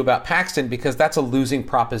issue about Paxton because that's a losing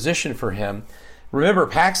proposition for him. Remember,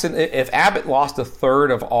 Paxton, if Abbott lost a third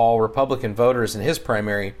of all Republican voters in his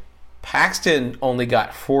primary, Paxton only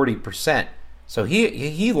got 40%. So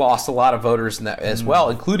he lost a lot of voters in that as well,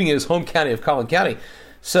 including in his home county of Collin County.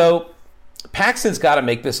 So Paxton's got to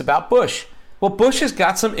make this about Bush. Well, Bush has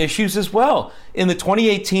got some issues as well. In the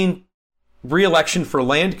 2018 re-election for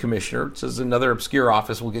land commissioner, this is another obscure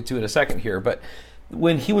office we'll get to in a second here, but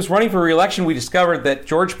when he was running for re-election, we discovered that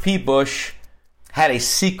George P. Bush had a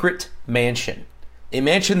secret mansion, a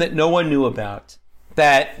mansion that no one knew about,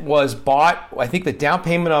 that was bought, I think the down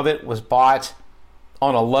payment of it was bought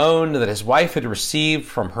on a loan that his wife had received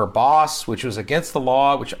from her boss, which was against the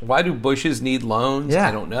law. Why do Bushes need loans? Yeah,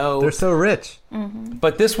 I don't know. They're so rich.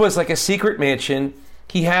 But this was like a secret mansion.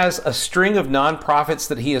 He has a string of nonprofits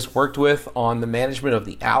that he has worked with on the management of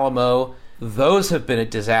the Alamo. Those have been a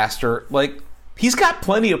disaster. Like, he's got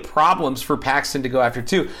plenty of problems for Paxton to go after,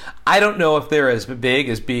 too. I don't know if they're as big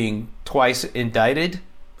as being twice indicted.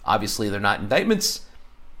 Obviously, they're not indictments.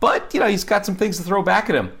 But, he's got some things to throw back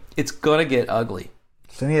at him. It's going to get ugly.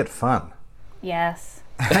 Isn't it fun? Yes.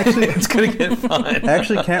 It's going to get fun. I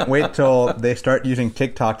actually can't wait till they start using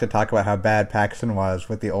TikTok to talk about how bad Paxton was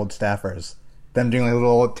with the old staffers. Them doing like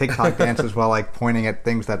little TikTok dances while like pointing at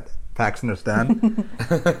things that Paxton has done.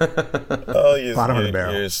 Oh, Bottom of the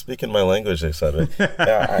barrel. you're speaking my language there, Simon.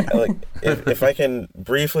 If I can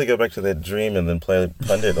briefly go back to that dream and then play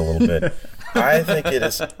pundit a little bit,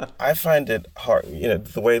 I find it hard,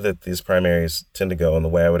 the way that these primaries tend to go and the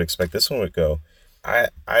way I would expect this one would go. I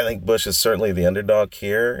think Bush is certainly the underdog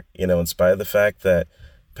here, in spite of the fact that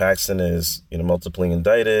Paxton is, multiply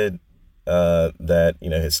indicted, that,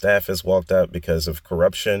 his staff has walked out because of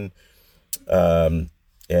corruption.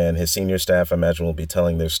 And his senior staff, I imagine, will be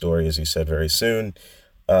telling their story, as you said, very soon.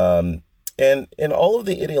 And all of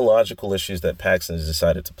the ideological issues that Paxton has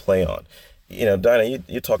decided to play on. Dinah,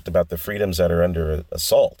 you talked about the freedoms that are under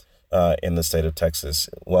assault in the state of Texas.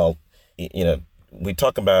 Well, we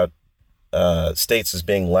talk about states as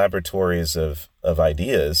being laboratories of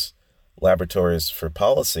ideas, laboratories for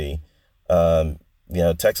policy.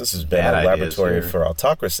 Texas has been a laboratory for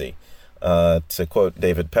autocracy. To quote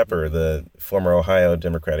David Pepper, the former Ohio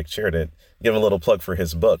Democratic chair, to give him a little plug for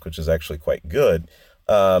his book, which is actually quite good.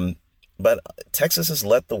 But Texas has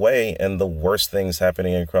led the way in the worst things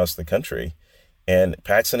happening across the country. And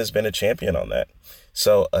Paxton has been a champion on that.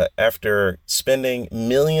 So after spending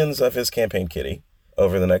millions of his campaign kitty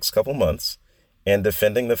over the next couple months and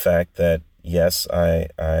defending the fact that, yes, I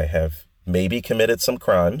have maybe committed some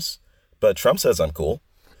crimes, but Trump says I'm cool.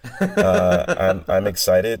 I'm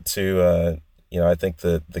excited to, I think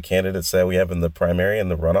the candidates that we have in the primary and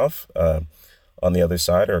the runoff on the other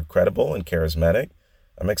side are credible and charismatic.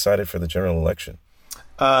 I'm excited for the general election.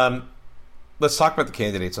 Let's talk about the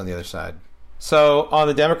candidates on the other side. So on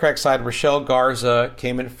the Democratic side, Rochelle Garza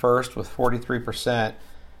came in first with 43%.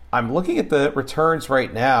 I'm looking at the returns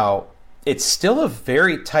right now. It's still a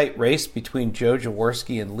very tight race between Joe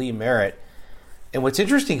Jaworski and Lee Merritt. And what's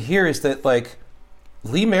interesting here is that,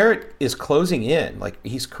 Lee Merritt is closing in.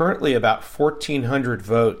 He's currently about 1,400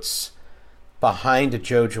 votes behind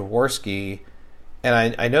Joe Jaworski.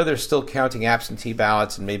 And I know they're still counting absentee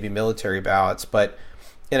ballots and maybe military ballots, but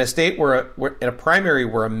in a state where in a primary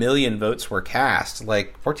where 1 million votes were cast,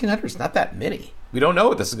 1,400 is not that many. We don't know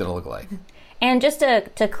what this is going to look like. And just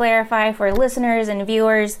to clarify for listeners and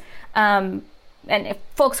viewers, and if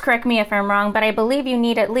folks correct me if I'm wrong, but I believe you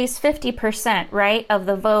need at least 50%, right, of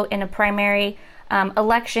the vote in a primary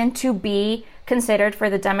election to be considered for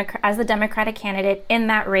as the Democratic candidate in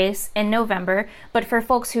that race in November. But for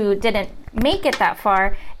folks who didn't make it that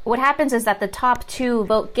far, what happens is that the top 2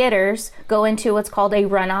 vote getters go into what's called a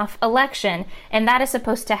runoff election. And that is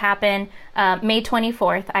supposed to happen May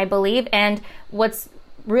 24th, I believe. And what's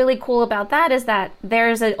really cool about that is that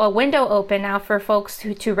there's a window open now for folks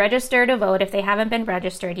to register to vote if they haven't been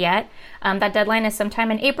registered yet. That deadline is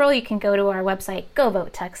sometime in April. You can go to our website, Go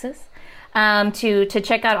Vote Texas. to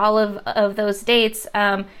check out all of those dates.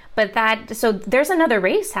 So there's another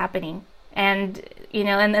race happening, and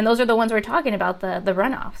and those are the ones we're talking about, the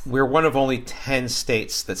runoffs. We're one of only 10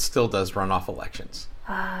 states that still does runoff elections.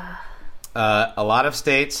 A lot of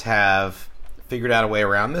states have figured out a way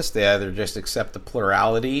around this. They either just accept the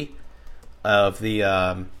plurality of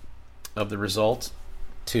the result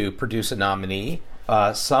to produce a nominee.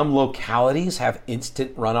 Some localities have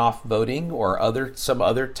instant runoff voting or some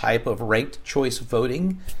other type of ranked choice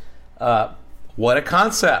voting. What a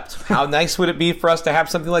concept. How nice would it be for us to have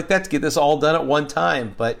something like that to get this all done at one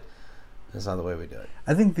time? But that's not the way we do it.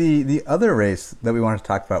 I think the other race that we wanted to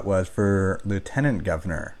talk about was for lieutenant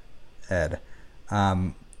governor, Ed.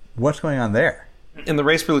 What's going on there? In the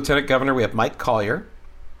race for lieutenant governor, we have Mike Collier,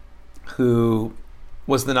 who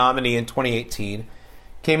was the nominee in 2018,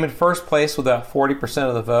 came in first place with about 40%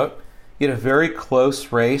 of the vote. He had a very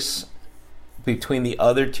close race between the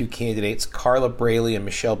other two candidates, Carla Braley and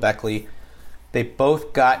Michelle Beckley. They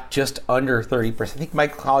both got just under 30%. I think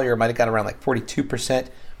Mike Collier might have got around like 42%,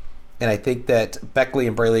 and I think that Beckley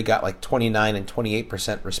and Braley got like 29 and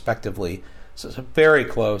 28% respectively. So it's very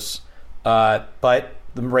close. But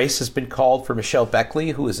the race has been called for Michelle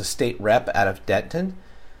Beckley, who is a state rep out of Denton.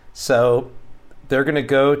 So they're going to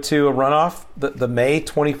go to a runoff, the May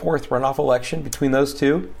 24th runoff election between those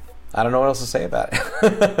two. I don't know what else to say about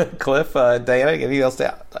it. Cliff, Diana, anything else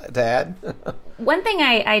to add? One thing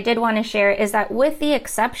I did want to share is that with the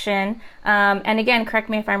exception, and again, correct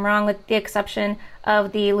me if I'm wrong, with the exception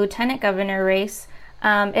of the lieutenant governor race,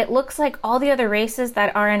 it looks like all the other races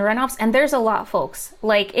that are in runoffs, and there's a lot, folks.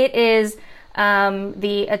 Like, it is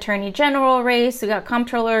the attorney general race, we got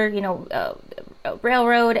comptroller,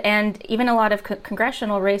 railroad, and even a lot of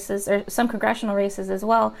congressional races, or some congressional races as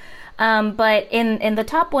well. But in the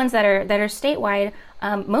top ones that are statewide,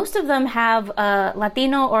 most of them have a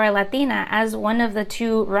Latino or a Latina as one of the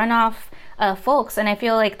two runoff folks, and I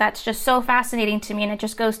feel like that's just so fascinating to me, and it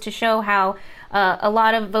just goes to show how a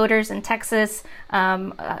lot of voters in Texas,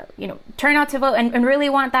 turn out to vote and really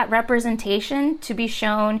want that representation to be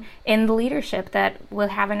shown in the leadership that we'll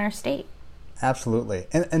have in our state. Absolutely.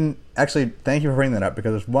 And actually, thank you for bringing that up,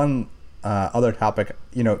 because there's one other topic.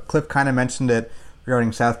 Cliff kind of mentioned it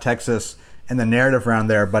regarding South Texas and the narrative around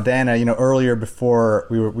there. But Diana, earlier before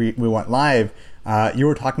we went live, you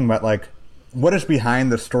were talking about like what is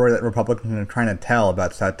behind the story that Republicans are trying to tell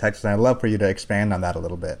about South Texas. And I'd love for you to expand on that a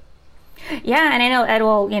little bit. Yeah, and I know Ed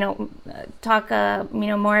will, talk,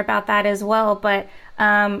 more about that as well. But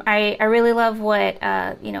I really love what,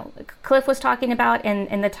 Cliff was talking about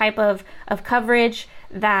in the type of coverage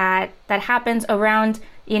that happens around,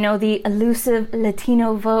 the elusive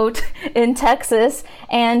Latino vote in Texas.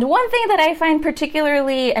 And one thing that I find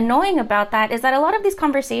particularly annoying about that is that a lot of these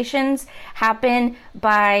conversations happen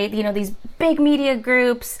by, these big media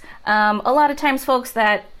groups, a lot of times folks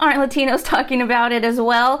that aren't Latinos talking about it as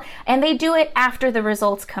well, and they do it after the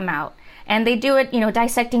results come out. And they do it,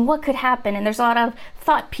 dissecting what could happen. And there's a lot of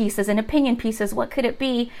thought pieces and opinion pieces. What could it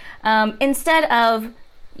be? Instead of,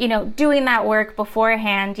 doing that work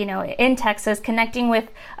beforehand, in Texas, connecting with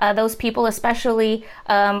those people, especially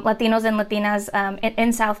Latinos and Latinas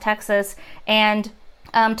in South Texas, and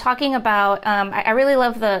talking about, I really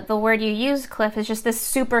love the word you used, Cliff, is just this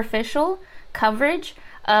superficial coverage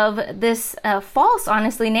of this false,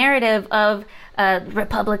 honestly, narrative of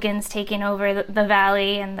Republicans taking over the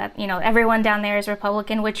valley, and that everyone down there is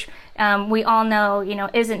Republican, which we all know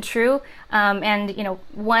isn't true. And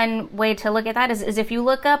one way to look at that is if you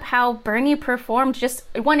look up how Bernie performed. Just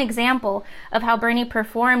one example of how Bernie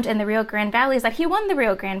performed in the Rio Grande Valley is that he won the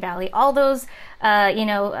Rio Grande Valley. All those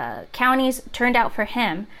counties turned out for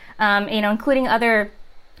him, including other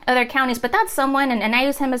counties. But that's someone, and I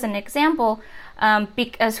use him as an example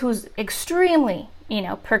because who's extremely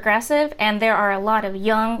progressive, and there are a lot of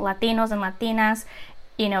young Latinos and Latinas,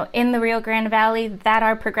 in the Rio Grande Valley that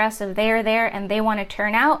are progressive. They are there, and they want to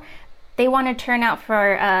turn out. They want to turn out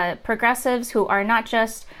for progressives who are not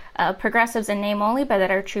just progressives in name only, but that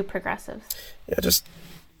are true progressives. Yeah, just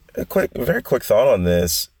a very quick thought on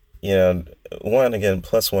this. One, again,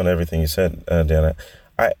 plus one, everything you said, Dana.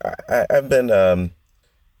 I've been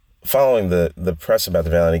following the press about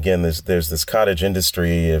the Valley. And again, there's this cottage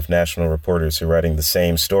industry of national reporters who are writing the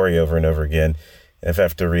same story over and over again. If I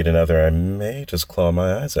have to read another, I may just claw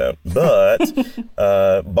my eyes out. But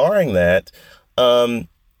barring that, the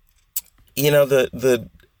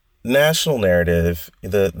national narrative,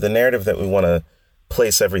 the narrative that we want to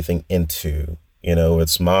place everything into,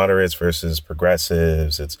 it's moderates versus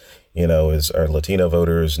progressives. It's, is our Latino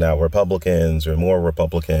voters now Republicans or more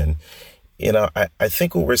Republican? I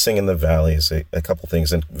think what we're seeing in the Valley is a couple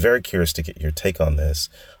things, and very curious to get your take on this,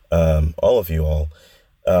 all of you all.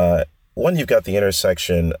 One, you've got the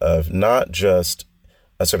intersection of not just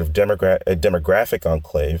a sort of a demographic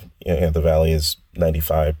enclave. The Valley is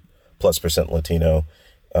 95+% Latino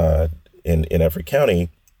in every county,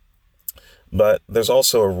 but there's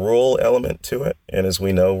also a rural element to it. And as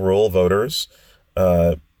we know, rural voters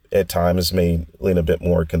at times may lean a bit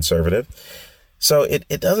more conservative. So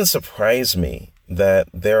it doesn't surprise me that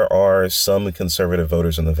there are some conservative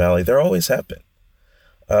voters in the Valley. There always have been.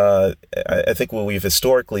 I think what we've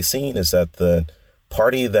historically seen is that the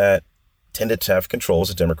party that tended to have control is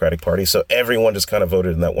the Democratic Party. So everyone just kind of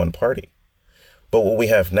voted in that one party. But what we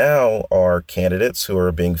have now are candidates who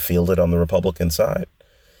are being fielded on the Republican side.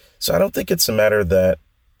 So I don't think it's a matter that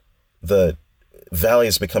the Valley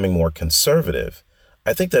is becoming more conservative.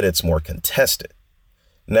 I think that it's more contested.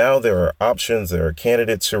 Now there are options, there are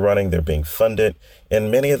candidates who are running, they're being funded, and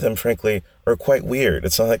many of them, frankly, are quite weird.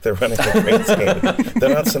 It's not like they're running for great candidate.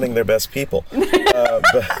 They're not sending their best people.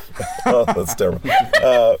 That's terrible.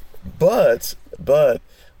 But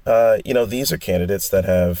these are candidates that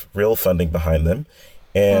have real funding behind them,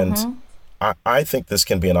 and I think this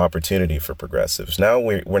can be an opportunity for progressives. Now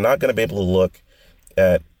we're not going to be able to look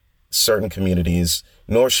at certain communities,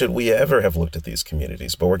 nor should we ever have looked at these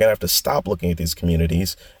communities, but we're going to have to stop looking at these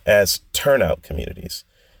communities as turnout communities.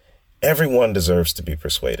 Everyone deserves to be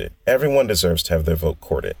persuaded. Everyone deserves to have their vote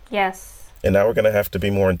courted. Yes. And now we're going to have to be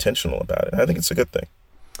more intentional about it. I think it's a good thing.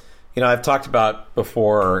 I've talked about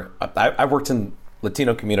before, I've worked in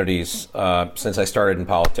Latino communities since I started in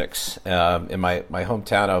politics in my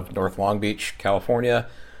hometown of North Long Beach, California,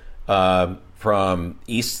 from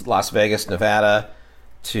East Las Vegas, Nevada,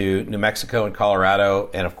 to New Mexico and Colorado,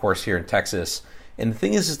 and of course here in Texas. And the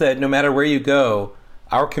thing is that no matter where you go,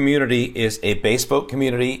 our community is a base vote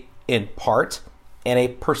community in part and a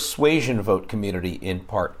persuasion vote community in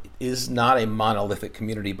part. It is not a monolithic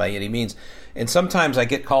community by any means. And sometimes I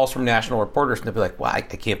get calls from national reporters and they'll be like, well, I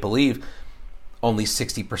can't believe only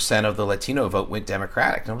 60% of the Latino vote went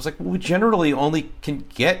Democratic. And I was like, well, we generally only can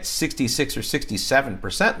get 66 or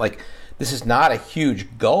 67%. Like, this is not a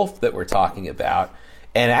huge gulf that we're talking about.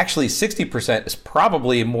 And actually, 60% is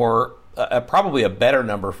probably probably a better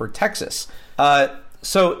number for Texas.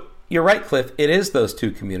 So you're right, Cliff. It is those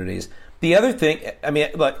two communities. The other thing,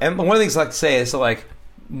 look, and one of the things I like to say is like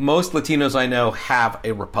most Latinos I know have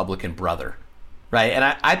a Republican brother, right? And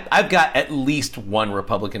I've got at least one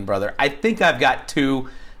Republican brother. I think I've got two.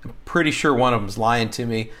 I'm pretty sure one of them's lying to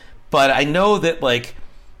me, but I know that like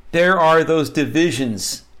there are those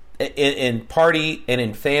divisions in party and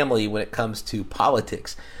in family when it comes to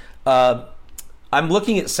politics. I'm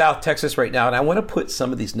looking at South Texas right now, and I want to put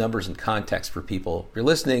some of these numbers in context for people. If you're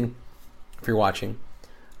listening, if you're watching,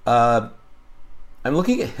 I'm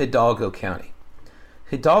looking at Hidalgo County.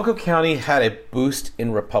 Hidalgo County had a boost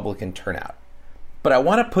in Republican turnout, but I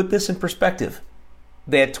want to put this in perspective.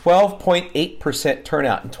 They had 12.8%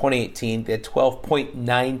 turnout in 2018. They had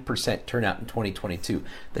 12.9% turnout in 2022.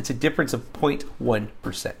 That's a difference of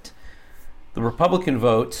 0.1%. The Republican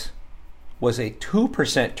vote was a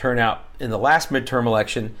 2% turnout in the last midterm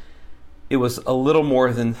election. It was a little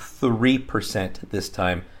more than 3% this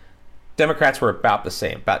time. Democrats were about the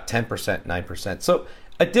same, about 10%, 9%. So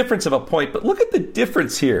a difference of a point. But look at the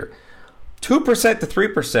difference here. 2% to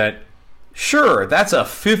 3%. Sure, that's a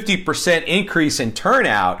 50% increase in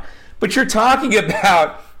turnout, but you're talking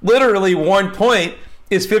about literally 1 point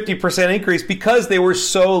is 50% increase because they were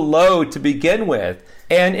so low to begin with.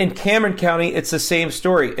 And in Cameron County, it's the same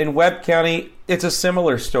story. In Webb County, it's a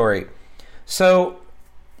similar story. So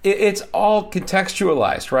it's all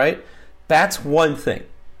contextualized, right? That's one thing.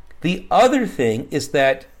 The other thing is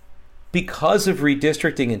that because of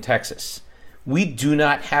redistricting in Texas, we do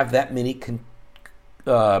not have that many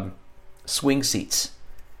swing seats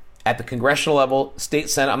at the congressional level, state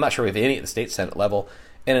senate. I'm not sure we have any at the state senate level,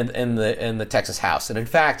 and in the Texas House. And in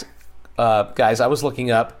fact, guys, I was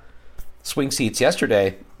looking up swing seats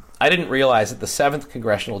yesterday. I didn't realize that the 7th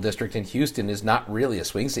congressional district in Houston is not really a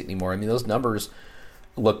swing seat anymore. I mean, those numbers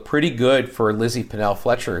look pretty good for Lizzie Pinnell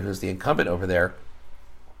Fletcher, who's the incumbent over there.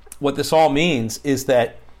 What this all means is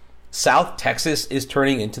that South Texas is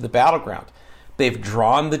turning into the battleground. They've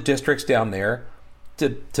drawn the districts down there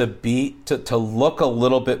to look a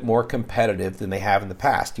little bit more competitive than they have in the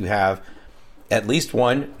past. You have at least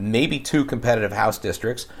one, maybe two competitive House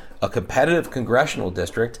districts, a competitive congressional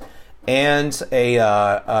district, and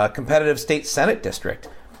a competitive state Senate district.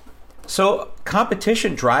 So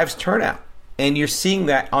competition drives turnout, and you're seeing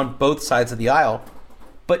that on both sides of the aisle.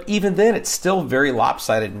 But even then, it's still very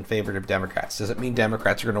lopsided in favor of Democrats. Does it mean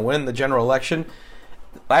Democrats are going to win the general election?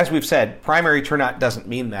 As we've said, primary turnout doesn't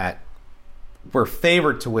mean that. We're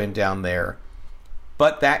favored to win down there.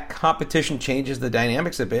 But that competition changes the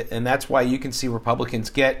dynamics a bit, and that's why you can see Republicans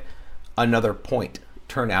get another point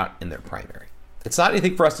turnout in their primary. It's not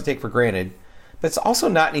anything for us to take for granted, but it's also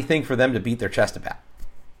not anything for them to beat their chest about.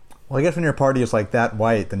 Well, I guess when your party is like that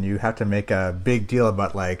white, then you have to make a big deal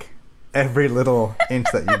about like every little inch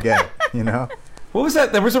that you get, you know? What was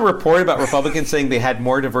that? There was a report about Republicans saying they had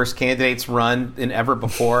more diverse candidates run than ever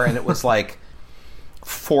before, and it was like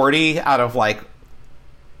 40 out of like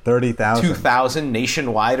 30,000. 2,000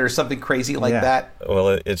 nationwide or something crazy like that. Well,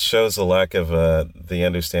 it shows a lack of the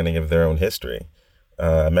understanding of their own history.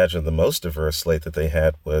 I imagine the most diverse slate that they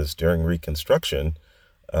had was during Reconstruction,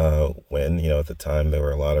 when, you know, at the time there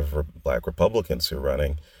were a lot of black Republicans who were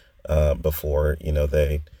running before, you know,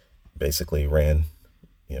 they basically ran,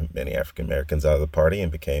 you know, many African Americans out of the party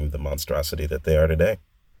and became the monstrosity that they are today.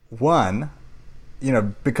 One, you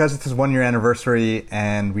know, because it's his 1 year anniversary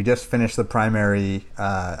and we just finished the primary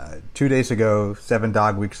 2 days ago, 7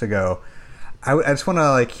 dog weeks ago, I just want to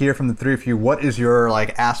like hear from the three of you, what is your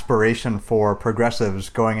like aspiration for progressives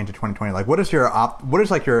going into 2020? Like, what is your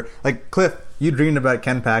Cliff, you dreamed about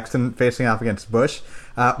Ken Paxton facing off against Bush.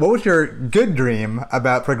 What was your good dream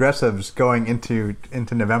about progressives going into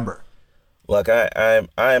November? Look,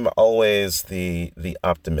 I'm always the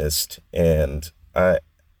optimist, and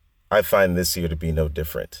I find this year to be no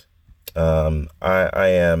different. I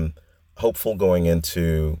am hopeful going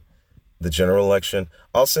into the general election.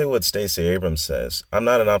 I'll say what Stacey Abrams says. I'm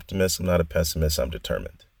not an optimist. I'm not a pessimist. I'm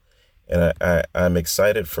determined. And I'm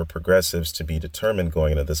excited for progressives to be determined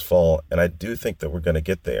going into this fall. And I do think that we're going to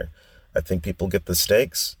get there. I think people get the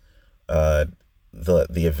stakes.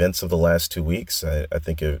 The events of the last 2 weeks, I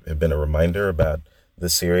think have been a reminder about the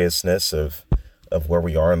seriousness of where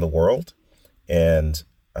we are in the world. And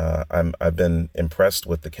I've been impressed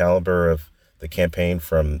with the caliber of the campaign,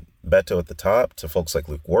 from Beto at the top to folks like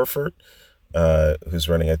Luke Warford, who's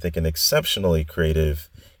running, I think, an exceptionally creative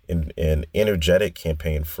and energetic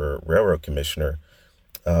campaign for railroad commissioner,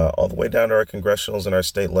 all the way down to our congressionals and our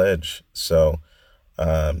state ledge. So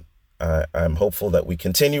I'm hopeful that we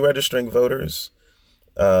continue registering voters.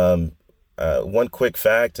 One quick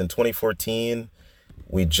fact, in 2014,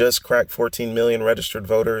 we just cracked 14 million registered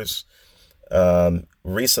voters.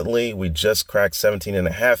 Recently, we just cracked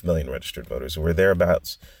 17.5 million registered voters. We're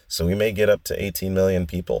thereabouts. So we may get up to 18 million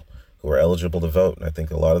people who are eligible to vote. And I think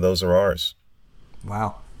a lot of those are ours.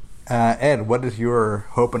 Wow. Ed, what is your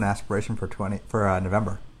hope and aspiration for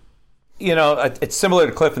November? You know, it's similar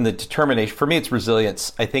to Cliff in the determination. For me, it's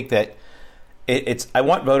resilience. I think that I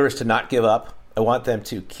want voters to not give up. I want them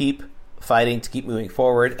to keep fighting, to keep moving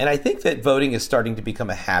forward. And I think that voting is starting to become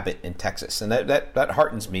a habit in Texas. And that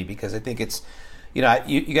heartens me, because I think it's, you know,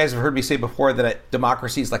 you guys have heard me say before that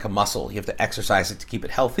democracy is like a muscle. You have to exercise it to keep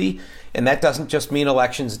it healthy. And that doesn't just mean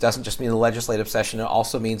elections. It doesn't just mean the legislative session. It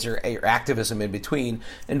also means your activism in between.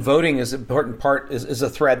 And voting is an important part, is a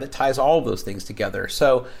thread that ties all of those things together.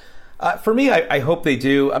 So for me, I hope they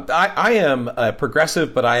do. I am a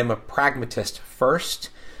progressive, but I am a pragmatist first.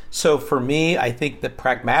 So for me, I think the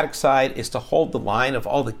pragmatic side is to hold the line of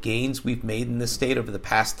all the gains we've made in this state over the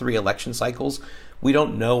past 3 election cycles. We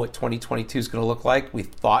don't know what 2022 is going to look like. We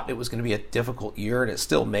thought it was going to be a difficult year, and it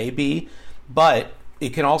still may be. But it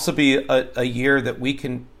can also be a year that we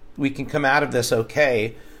can come out of this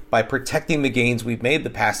okay by protecting the gains we've made the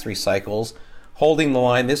past 3 cycles, holding the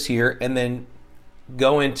line this year, and then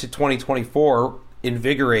go into 2024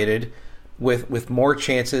 invigorated with more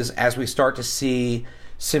chances as we start to see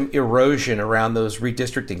some erosion around those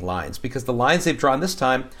redistricting lines, because the lines they've drawn this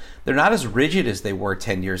time, they're not as rigid as they were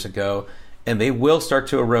 10 years ago, and they will start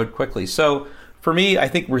to erode quickly. So for me, I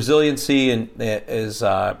think resiliency and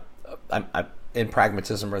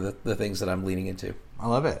pragmatism are the things that I'm leaning into. I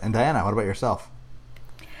love it. And Diana, what about yourself?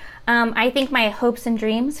 I think my hopes and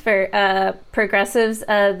dreams for progressives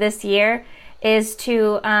this year is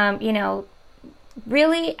to,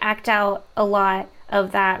 really act out a lot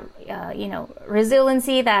of that,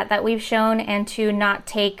 resiliency that we've shown, and to not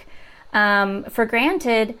take for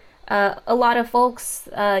granted a lot of folks,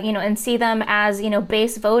 and see them as,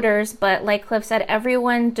 base voters. But like Cliff said,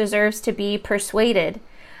 everyone deserves to be persuaded.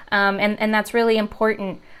 And that's really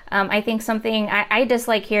important. I think something I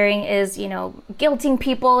dislike hearing is, guilting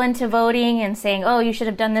people into voting and saying, oh, you should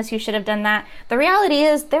have done this, you should have done that. The reality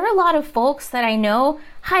is there are a lot of folks that I know,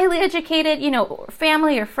 highly educated,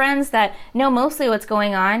 family or friends that know mostly what's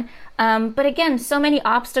going on. But again, so many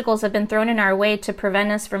obstacles have been thrown in our way to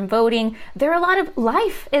prevent us from voting. There are a lot of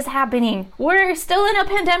life is happening. We're still in a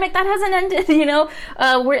pandemic that hasn't ended,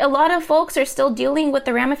 a lot of folks are still dealing with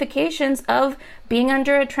the ramifications of being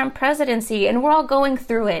under a Trump presidency, and we're all going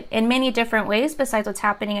through it in many different ways besides what's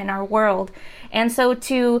happening in our world. And so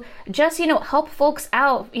to just, help folks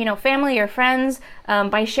out, family or friends,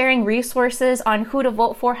 by sharing resources on who to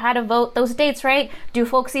vote for, how to vote, those dates, right? Do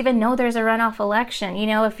folks even know there's a runoff election?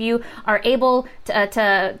 If you are able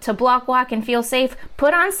to block walk and feel safe,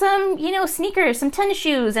 put on some, sneakers, some tennis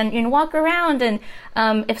shoes and walk around. And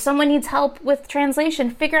if someone needs help with translation,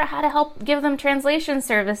 figure out how to help give them translation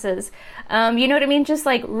services. You know what I mean? Just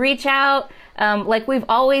like reach out, like we've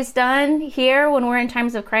always done here when we're in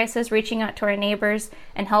times of crisis, reaching out to our neighbors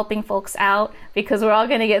and helping folks out, because we're all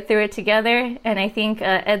going to get through it together. And I think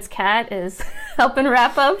Ed's cat is helping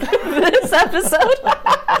wrap up this episode.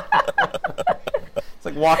 It's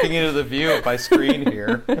like walking into the view of my screen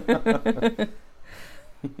here. I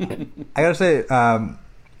gotta say,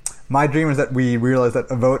 my dream is that we realize that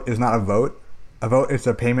a vote is not a vote. A vote is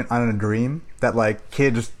a payment on a dream, that like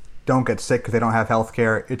kids don't get sick because they don't have health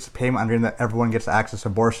care. It's a payment on a dream that everyone gets access to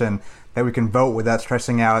abortion, that we can vote without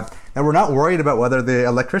stressing out, that we're not worried about whether the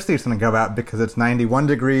electricity is going to go out because it's 91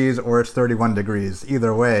 degrees or it's 31 degrees,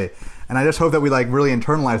 either way. And I just hope that we like really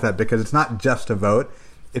internalize that, because it's not just a vote,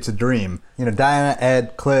 it's a dream. Diana,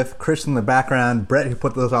 Ed, Cliff, Chris in the background, Brett who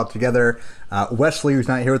put those all together, Wesley who's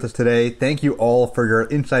not here with us today. Thank you all for your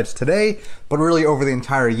insights today, but really over the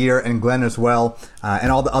entire year, and Glenn as well,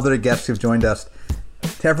 and all the other guests who've joined us.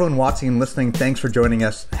 To everyone watching and listening, thanks for joining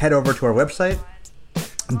us. Head over to our website,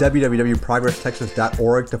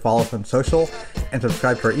 www.progresstexas.org, to follow us on social and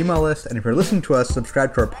subscribe to our email list. And if you're listening to us,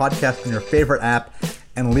 subscribe to our podcast in your favorite app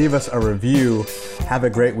and leave us a review. Have a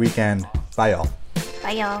great weekend. Bye, y'all.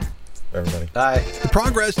 Bye, y'all. Everybody. Bye. The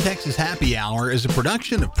Progress Texas Happy Hour is a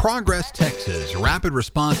production of Progress Texas, a rapid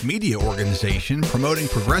response media organization promoting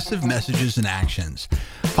progressive messages and actions.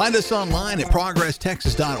 Find us online at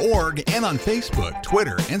progresstexas.org and on Facebook,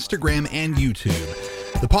 Twitter, Instagram, and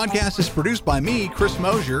YouTube. The podcast is produced by me, Chris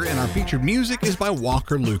Mosier, and our featured music is by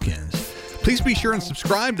Walker Lukens. Please be sure and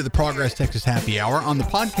subscribe to the Progress Texas Happy Hour on the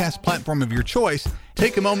podcast platform of your choice.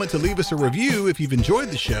 Take a moment to leave us a review if you've enjoyed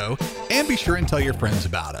the show, and be sure and tell your friends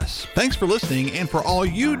about us. Thanks for listening and for all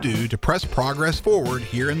you do to press progress forward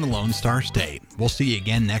here in the Lone Star State. We'll see you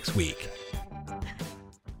again next week.